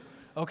 2,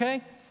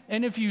 okay?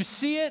 And if you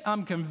see it,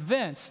 I'm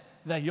convinced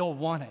that you'll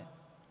want it.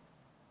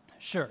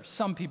 Sure,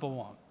 some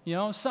people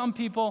won't. Some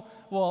people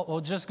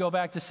will just go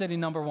back to city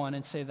number 1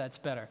 and say that's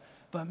better.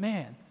 But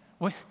man,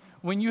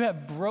 when you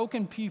have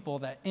broken people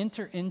that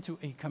enter into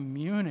a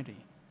community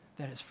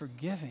that is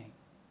forgiving,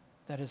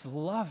 that is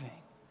loving,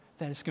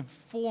 that is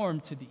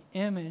conformed to the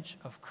image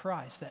of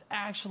Christ, that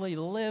actually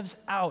lives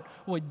out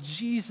what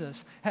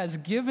Jesus has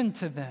given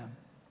to them,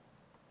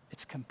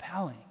 it's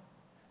compelling.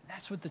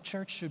 That's what the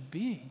church should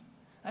be.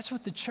 That's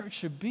what the church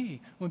should be.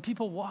 When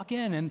people walk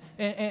in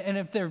and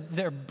if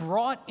they're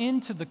brought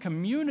into the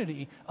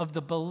community of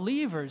the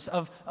believers,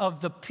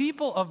 of the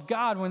people of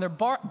God, when they're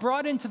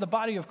brought into the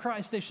body of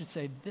Christ, they should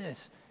say,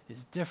 this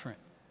is different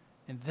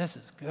and this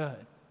is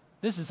good.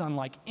 This is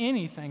unlike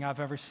anything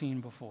I've ever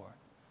seen before.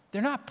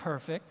 They're not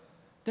perfect,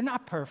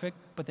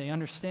 but they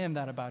understand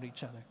that about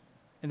each other.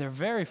 And they're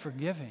very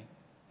forgiving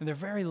and they're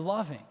very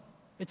loving.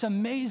 It's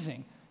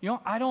amazing.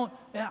 I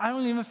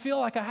don't even feel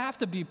like I have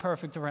to be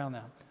perfect around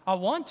them. I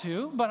want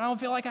to, but I don't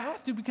feel like I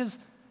have to because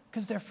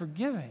they're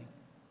forgiving.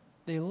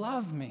 They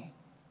love me.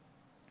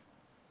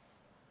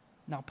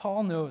 Now,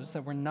 Paul knows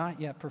that we're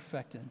not yet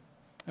perfected.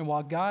 And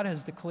while God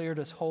has declared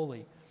us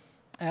holy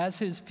as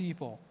his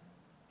people,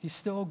 he's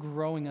still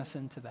growing us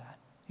into that.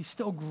 He's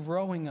still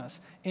growing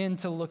us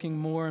into looking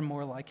more and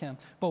more like him.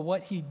 But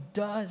what he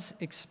does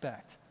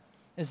expect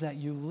is that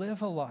you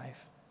live a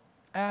life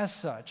as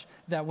such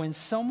that when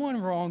someone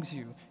wrongs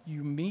you,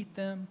 you meet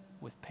them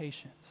with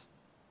patience.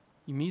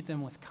 You meet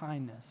them with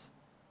kindness.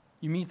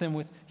 You meet them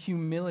with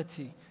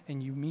humility,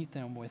 and you meet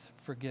them with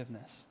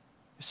forgiveness.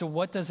 So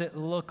what does it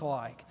look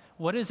like?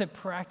 What does it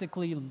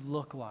practically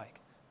look like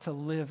to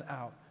live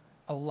out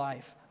a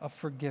life of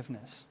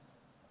forgiveness?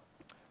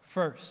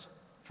 First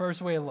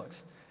way it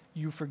looks,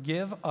 you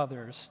forgive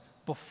others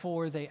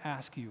before they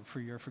ask you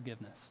for your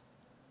forgiveness.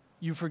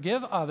 You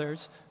forgive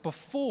others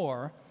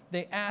before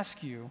they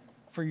ask you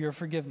for your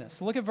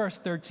forgiveness. Look at verse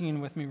 13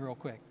 with me real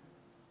quick.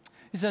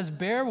 He says,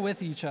 bear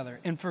with each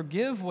other and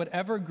forgive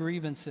whatever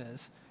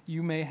grievances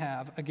you may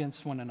have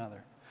against one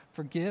another.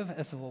 Forgive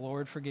as the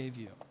Lord forgave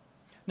you.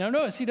 Now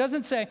notice, he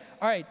doesn't say,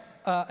 all right,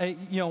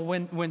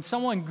 when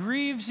someone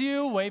grieves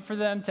you, wait for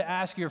them to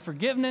ask your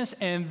forgiveness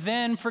and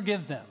then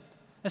forgive them.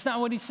 That's not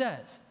what he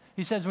says.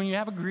 He says when you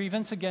have a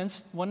grievance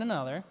against one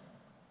another,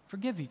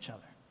 forgive each other.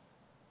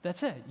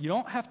 That's it. You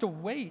don't have to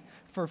wait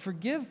for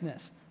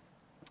forgiveness.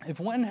 If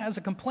one has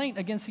a complaint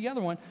against the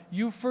other one,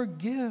 you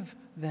forgive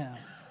them.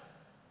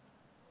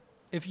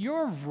 If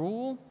your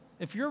rule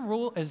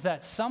is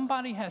that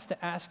somebody has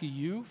to ask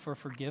you for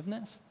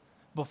forgiveness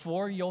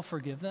before you'll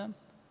forgive them,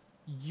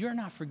 you're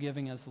not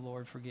forgiving as the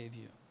Lord forgave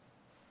you.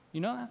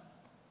 You know that?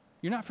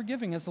 You're not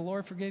forgiving as the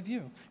Lord forgave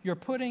you. You're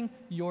putting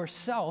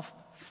yourself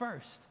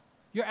first.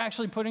 You're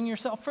actually putting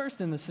yourself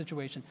first in this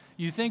situation.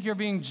 You think you're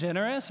being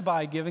generous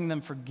by giving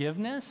them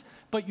forgiveness,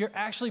 but you're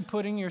actually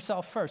putting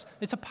yourself first.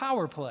 It's a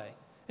power play.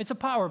 It's a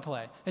power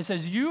play. It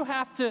says you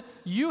have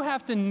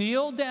to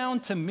kneel down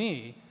to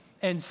me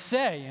and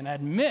say and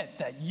admit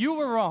that you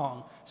were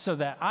wrong so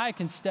that I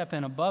can step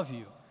in above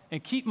you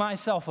and keep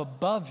myself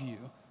above you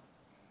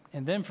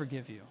and then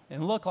forgive you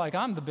and look like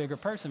I'm the bigger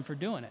person for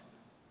doing it.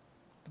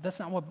 But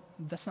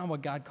that's not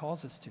what God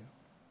calls us to.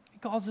 He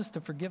calls us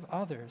to forgive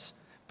others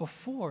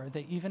before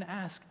they even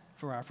ask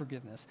for our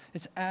forgiveness.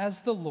 It's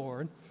as the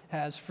Lord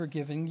has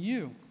forgiven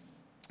you.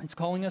 It's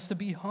calling us to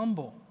be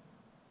humble.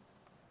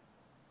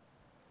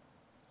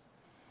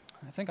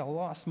 I think I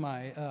lost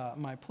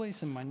my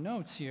place in my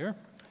notes here.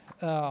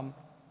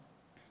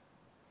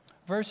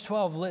 Verse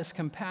 12 lists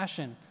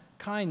compassion,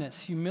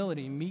 kindness,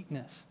 humility,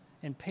 meekness,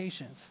 and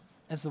patience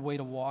as the way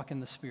to walk in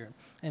the Spirit.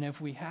 And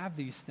if we have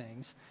these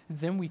things,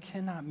 then we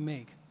cannot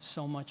make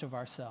so much of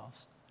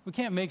ourselves. We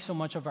can't make so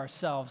much of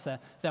ourselves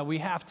that we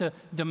have to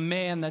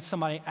demand that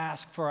somebody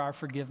ask for our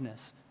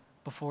forgiveness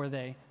before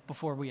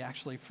we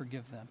actually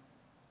forgive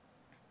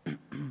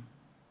them.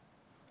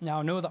 Now,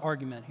 I know the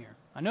argument here.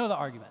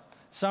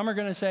 Some are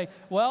going to say,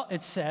 well,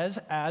 it says,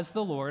 as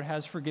the Lord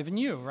has forgiven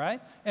you,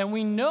 right? And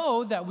we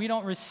know that we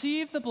don't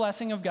receive the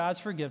blessing of God's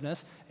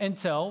forgiveness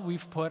until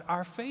we've put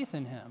our faith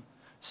in him.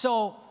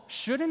 So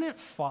shouldn't it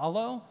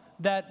follow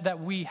that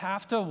we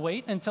have to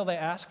wait until they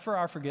ask for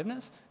our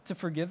forgiveness to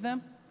forgive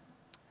them?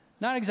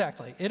 Not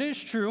exactly. It is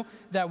true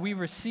that we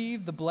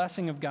receive the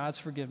blessing of God's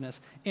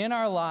forgiveness in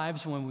our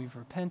lives when we've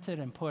repented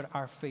and put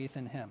our faith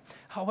in him.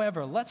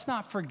 However, let's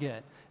not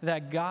forget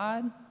that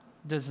God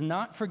does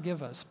not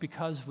forgive us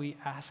because we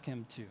ask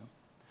him to.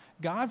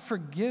 God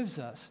forgives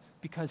us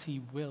because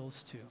he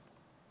wills to.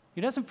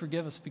 He doesn't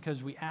forgive us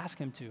because we ask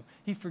him to.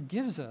 He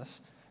forgives us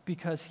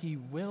because he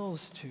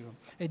wills to.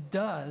 It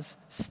does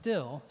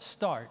still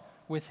start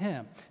with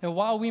him. And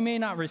while we may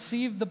not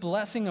receive the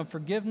blessing of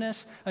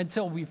forgiveness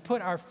until we've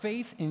put our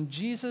faith in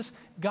Jesus,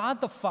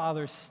 God the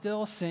Father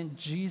still sent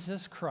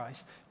Jesus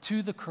Christ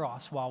to the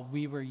cross while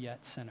we were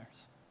yet sinners.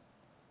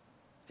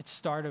 It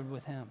started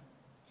with him.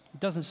 It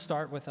doesn't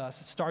start with us.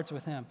 It starts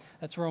with him.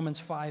 That's Romans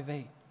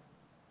 5:8.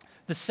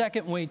 The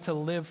second way to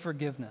live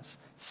forgiveness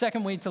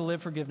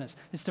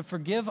is to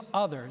forgive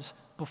others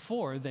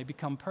before they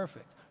become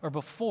perfect or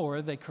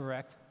before they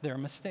correct their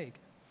mistake.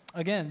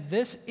 Again,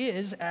 this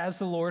is as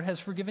the Lord has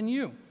forgiven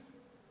you.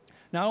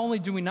 Not only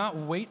do we not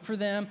wait for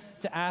them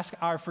to ask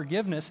our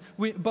forgiveness,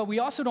 but we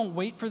also don't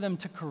wait for them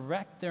to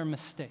correct their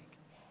mistake.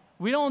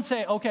 We don't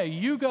say, okay,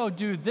 you go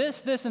do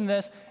this, this, and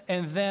this,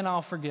 and then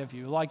I'll forgive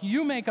you. Like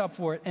you make up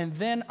for it, and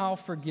then I'll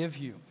forgive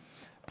you.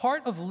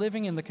 Part of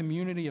living in the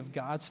community of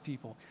God's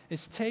people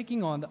is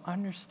taking on the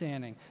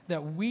understanding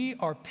that we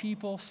are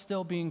people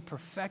still being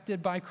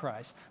perfected by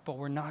Christ, but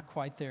we're not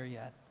quite there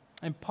yet.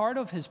 And part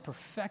of his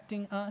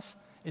perfecting us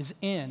is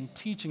in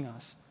teaching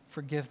us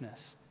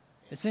forgiveness.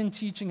 It's in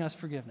teaching us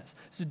forgiveness.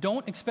 So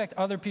don't expect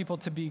other people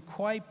to be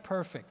quite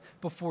perfect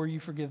before you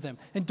forgive them.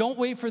 And don't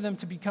wait for them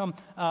to become,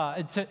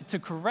 to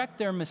correct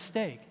their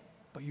mistake,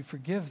 but you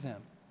forgive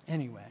them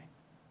anyway.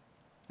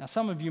 Now,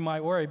 some of you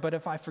might worry, but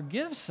if I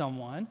forgive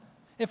someone,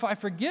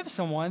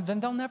 then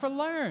they'll never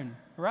learn,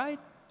 right?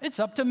 It's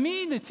up to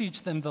me to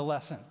teach them the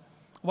lesson.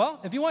 Well,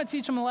 if you want to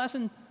teach them a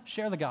lesson,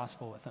 share the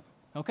gospel with them.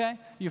 Okay?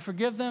 You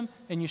forgive them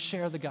and you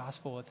share the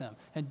gospel with them.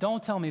 And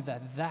don't tell me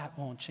that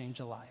won't change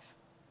a life.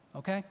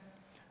 Okay?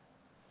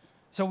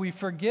 So we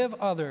forgive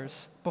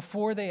others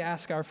before they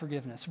ask our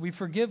forgiveness. We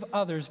forgive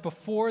others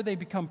before they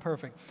become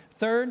perfect.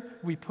 Third,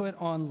 we put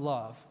on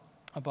love.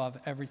 above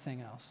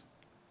everything else.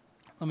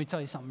 Let me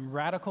tell you something.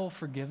 Radical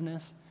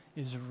forgiveness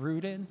is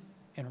rooted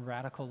in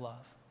radical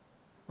love.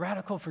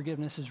 Radical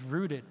forgiveness is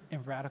rooted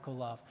in radical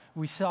love.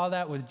 We saw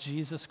that with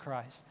Jesus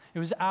Christ. It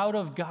was out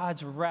of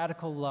God's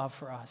radical love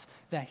for us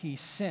that he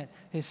sent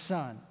his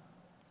son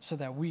so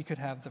that we could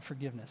have the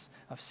forgiveness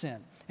of sin.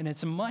 And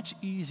it's much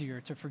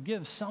easier to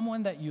forgive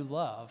someone that you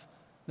love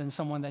than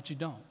someone that you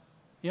don't.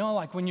 You know,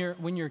 like when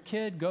your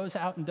kid goes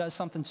out and does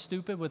something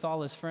stupid with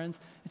all his friends,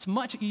 it's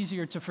much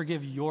easier to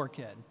forgive your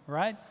kid,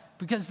 right?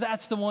 Because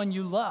that's the one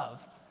you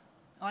love.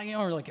 Like, you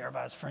don't really care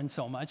about his friends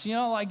so much. You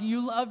know, like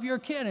you love your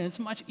kid, and it's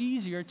much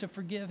easier to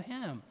forgive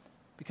him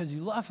because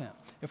you love him.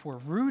 If we're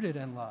rooted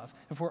in love,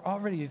 if we're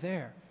already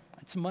there,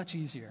 it's much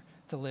easier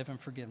to live in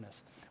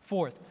forgiveness.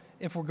 Fourth,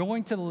 if we're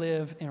going to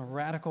live in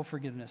radical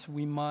forgiveness,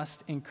 we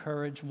must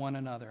encourage one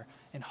another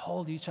and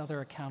hold each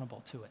other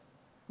accountable to it.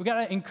 We got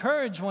to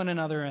encourage one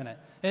another in it.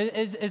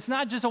 It's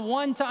not just a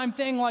one-time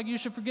thing like you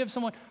should forgive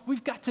someone.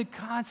 We've got to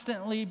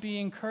constantly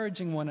be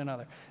encouraging one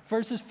another.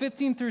 Verses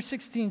 15 through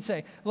 16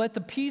 say, "Let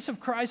the peace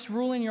of Christ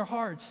rule in your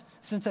hearts,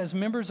 since as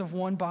members of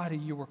one body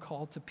you were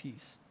called to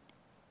peace.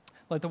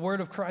 Let the word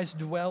of Christ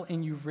dwell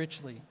in you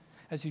richly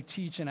as you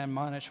teach and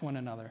admonish one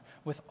another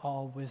with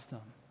all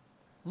wisdom."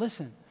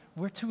 Listen,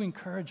 we're to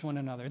encourage one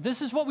another.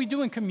 This is what we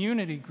do in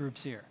community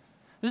groups here.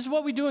 This is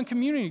what we do in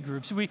community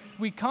groups.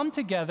 We come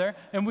together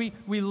and we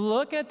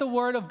look at the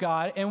Word of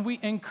God and we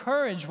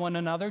encourage one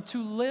another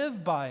to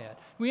live by it.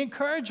 We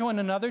encourage one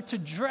another to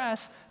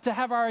dress, to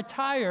have our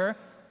attire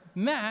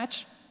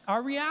match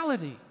our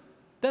reality.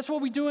 That's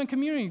what we do in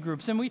community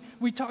groups. And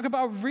we talk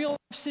about real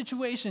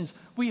situations.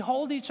 We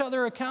hold each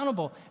other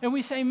accountable. And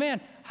we say,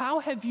 man, how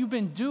have you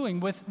been doing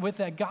with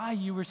that guy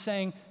you were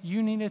saying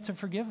you needed to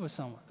forgive with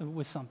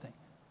something?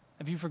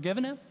 Have you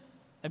forgiven him?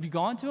 Have you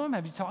gone to him?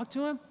 Have you talked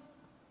to him?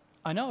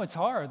 I know it's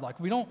hard. Like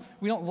we don't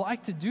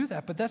like to do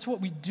that, but that's what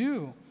we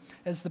do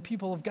as the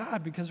people of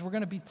God because we're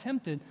going to be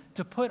tempted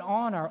to put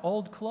on our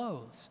old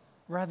clothes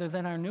rather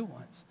than our new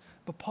ones.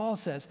 But Paul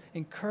says,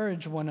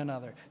 encourage one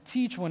another,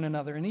 teach one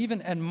another, and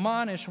even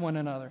admonish one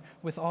another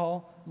with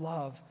all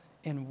love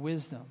and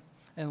wisdom.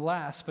 And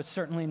last, but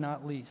certainly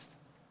not least,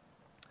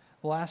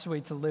 the last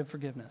way to live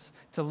forgiveness.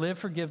 To live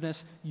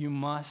forgiveness, you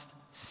must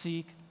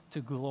seek to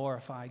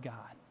glorify God.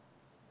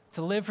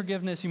 To live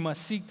forgiveness, you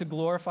must seek to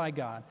glorify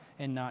God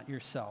and not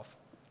yourself.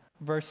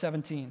 Verse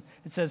 17,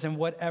 it says, "And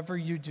whatever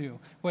you do,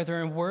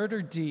 whether in word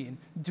or deed,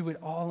 do it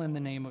all in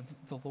the name of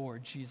the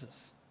Lord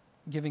Jesus,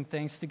 giving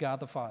thanks to God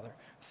the Father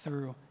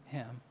through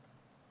him."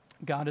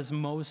 God is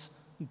most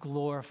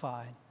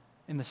glorified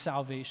in the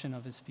salvation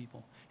of his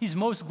people. He's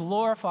most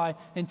glorified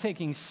in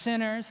taking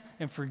sinners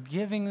and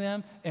forgiving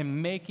them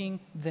and making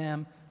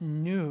them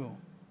new.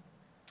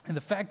 And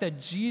the fact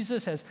that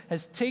Jesus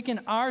has taken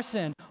our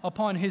sin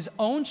upon his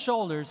own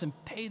shoulders and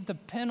paid the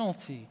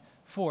penalty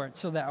for it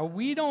so that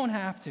we don't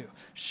have to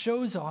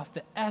shows off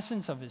the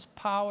essence of his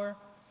power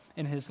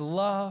and his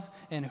love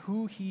and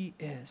who he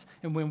is.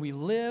 And when we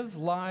live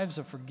lives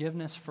of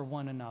forgiveness for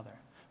one another,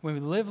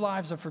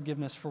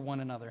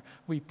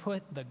 we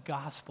put the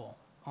gospel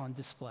on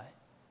display.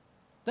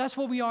 That's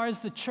what we are as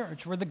the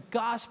church. We're the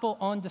gospel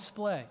on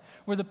display.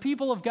 We're the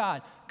people of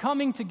God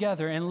coming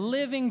together and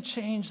living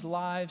changed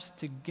lives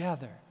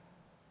together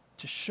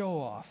to show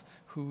off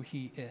who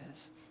he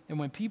is. And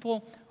when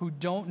people who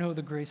don't know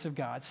the grace of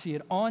God see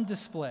it on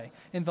display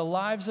in the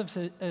lives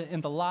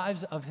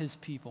of his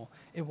people,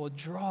 it will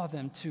draw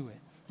them to it,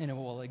 and it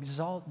will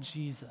exalt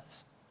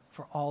Jesus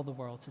for all the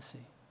world to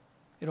see.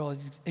 It will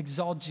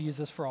exalt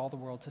Jesus for all the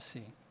world to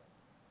see.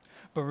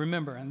 But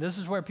remember, and this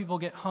is where people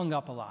get hung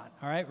up a lot,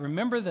 all right?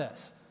 Remember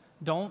this.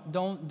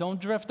 Don't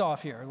drift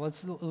off here.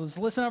 Let's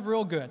listen up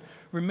real good.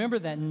 Remember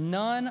that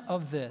none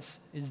of this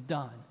is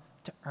done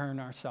to earn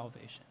our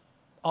salvation.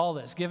 All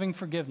this, giving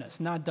forgiveness,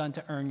 not done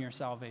to earn your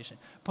salvation.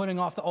 Putting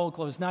off the old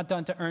clothes, not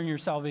done to earn your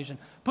salvation.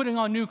 Putting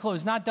on new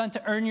clothes, not done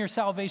to earn your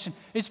salvation.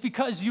 It's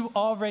because you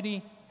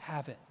already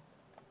have it.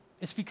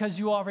 It's because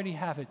you already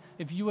have it.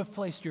 If you have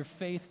placed your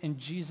faith in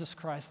Jesus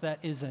Christ, that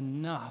is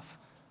enough.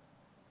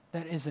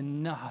 That is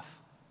enough.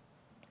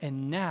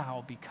 And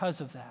now,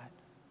 because of that,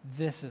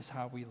 this is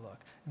how we look.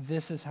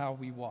 This is how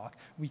we walk.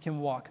 We can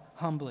walk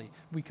humbly.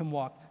 We can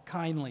walk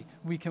kindly.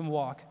 We can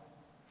walk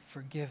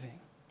forgiving.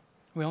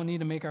 We don't need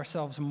to make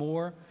ourselves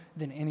more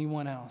than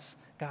anyone else.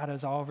 God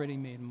has already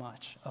made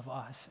much of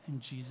us in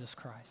Jesus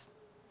Christ.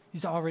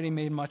 He's already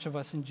made much of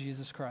us in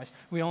Jesus Christ.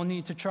 We don't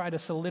need to try to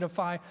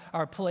solidify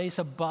our place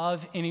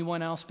above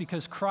anyone else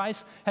because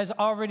Christ has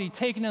already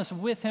taken us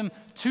with him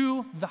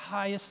to the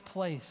highest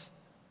place.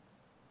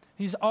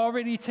 He's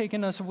already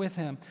taken us with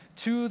him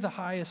to the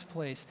highest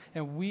place,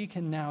 and we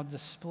can now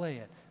display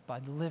it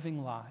by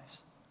living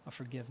lives of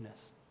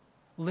forgiveness.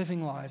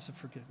 Living lives of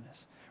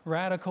forgiveness.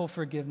 Radical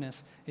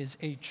forgiveness is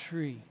a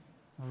tree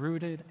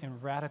rooted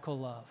in radical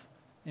love,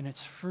 and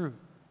its fruit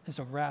is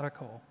a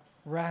radical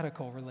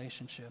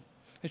relationship.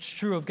 It's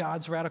true of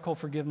God's radical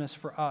forgiveness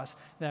for us,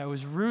 that it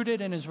was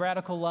rooted in his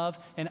radical love,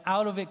 and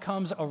out of it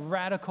comes a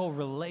radical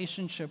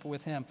relationship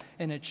with him.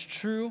 And it's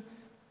true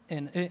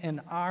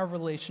in our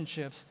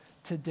relationships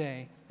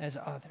today as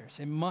others.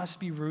 It must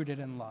be rooted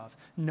in love,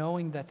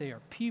 knowing that they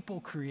are people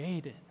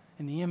created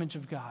in the image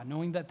of God,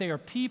 knowing that they are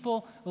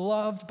people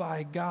loved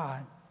by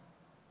God.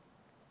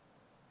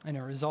 And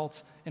it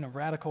results in a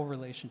radical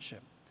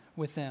relationship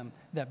with them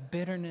that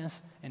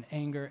bitterness and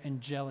anger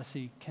and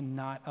jealousy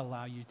cannot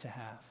allow you to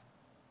have.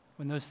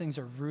 When those things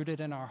are rooted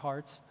in our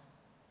hearts,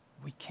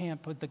 we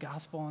can't put the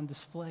gospel on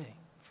display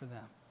for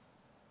them.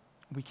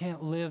 We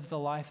can't live the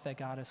life that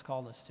God has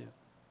called us to.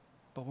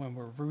 But when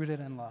we're rooted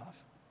in love,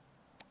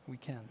 we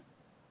can.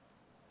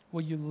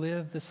 Will you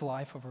live this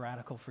life of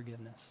radical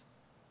forgiveness?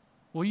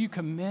 Will you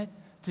commit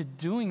to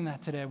doing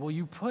that today? Will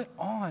you put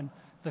on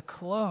the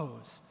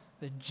clothes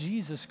that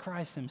Jesus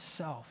Christ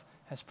himself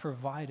has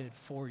provided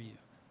for you?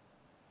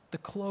 The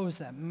clothes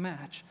that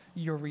match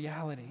your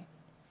reality.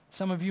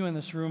 Some of you in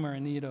this room are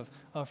in need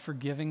of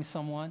forgiving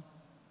someone.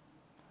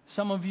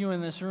 Some of you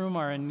in this room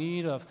are in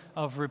need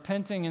of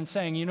repenting and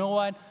saying, you know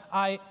what,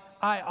 I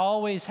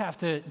always have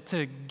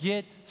to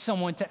get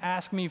someone to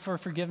ask me for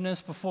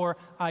forgiveness before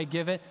I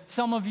give it.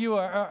 Some of you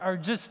are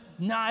just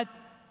not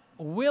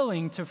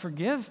willing to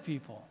forgive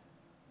people.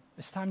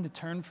 It's time to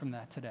turn from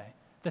that today.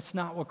 That's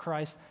not what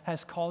Christ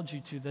has called you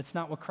to. That's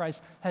not what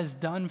Christ has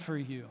done for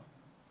you.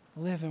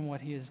 Live in what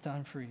he has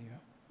done for you.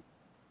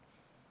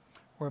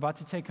 We're about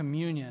to take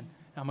communion.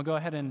 I'm going to go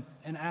ahead and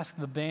ask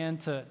the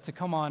band to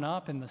come on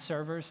up and the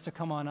servers to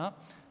come on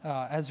up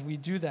as we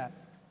do that.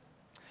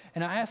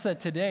 And I ask that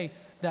today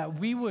that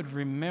we would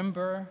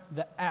remember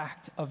the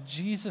act of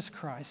Jesus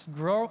Christ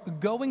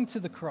going to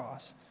the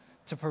cross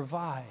to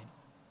provide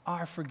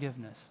our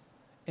forgiveness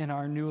in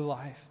our new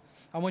life.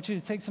 I want you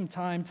to take some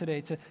time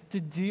today to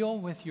deal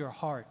with your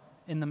heart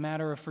in the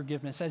matter of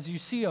forgiveness as you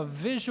see a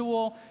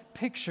visual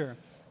picture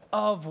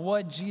of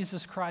what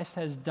Jesus Christ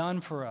has done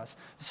for us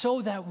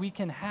so that we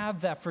can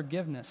have that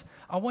forgiveness.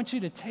 I want you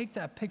to take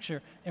that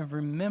picture and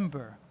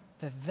remember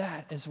that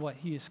that is what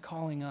he is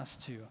calling us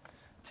to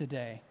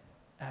today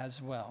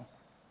as well.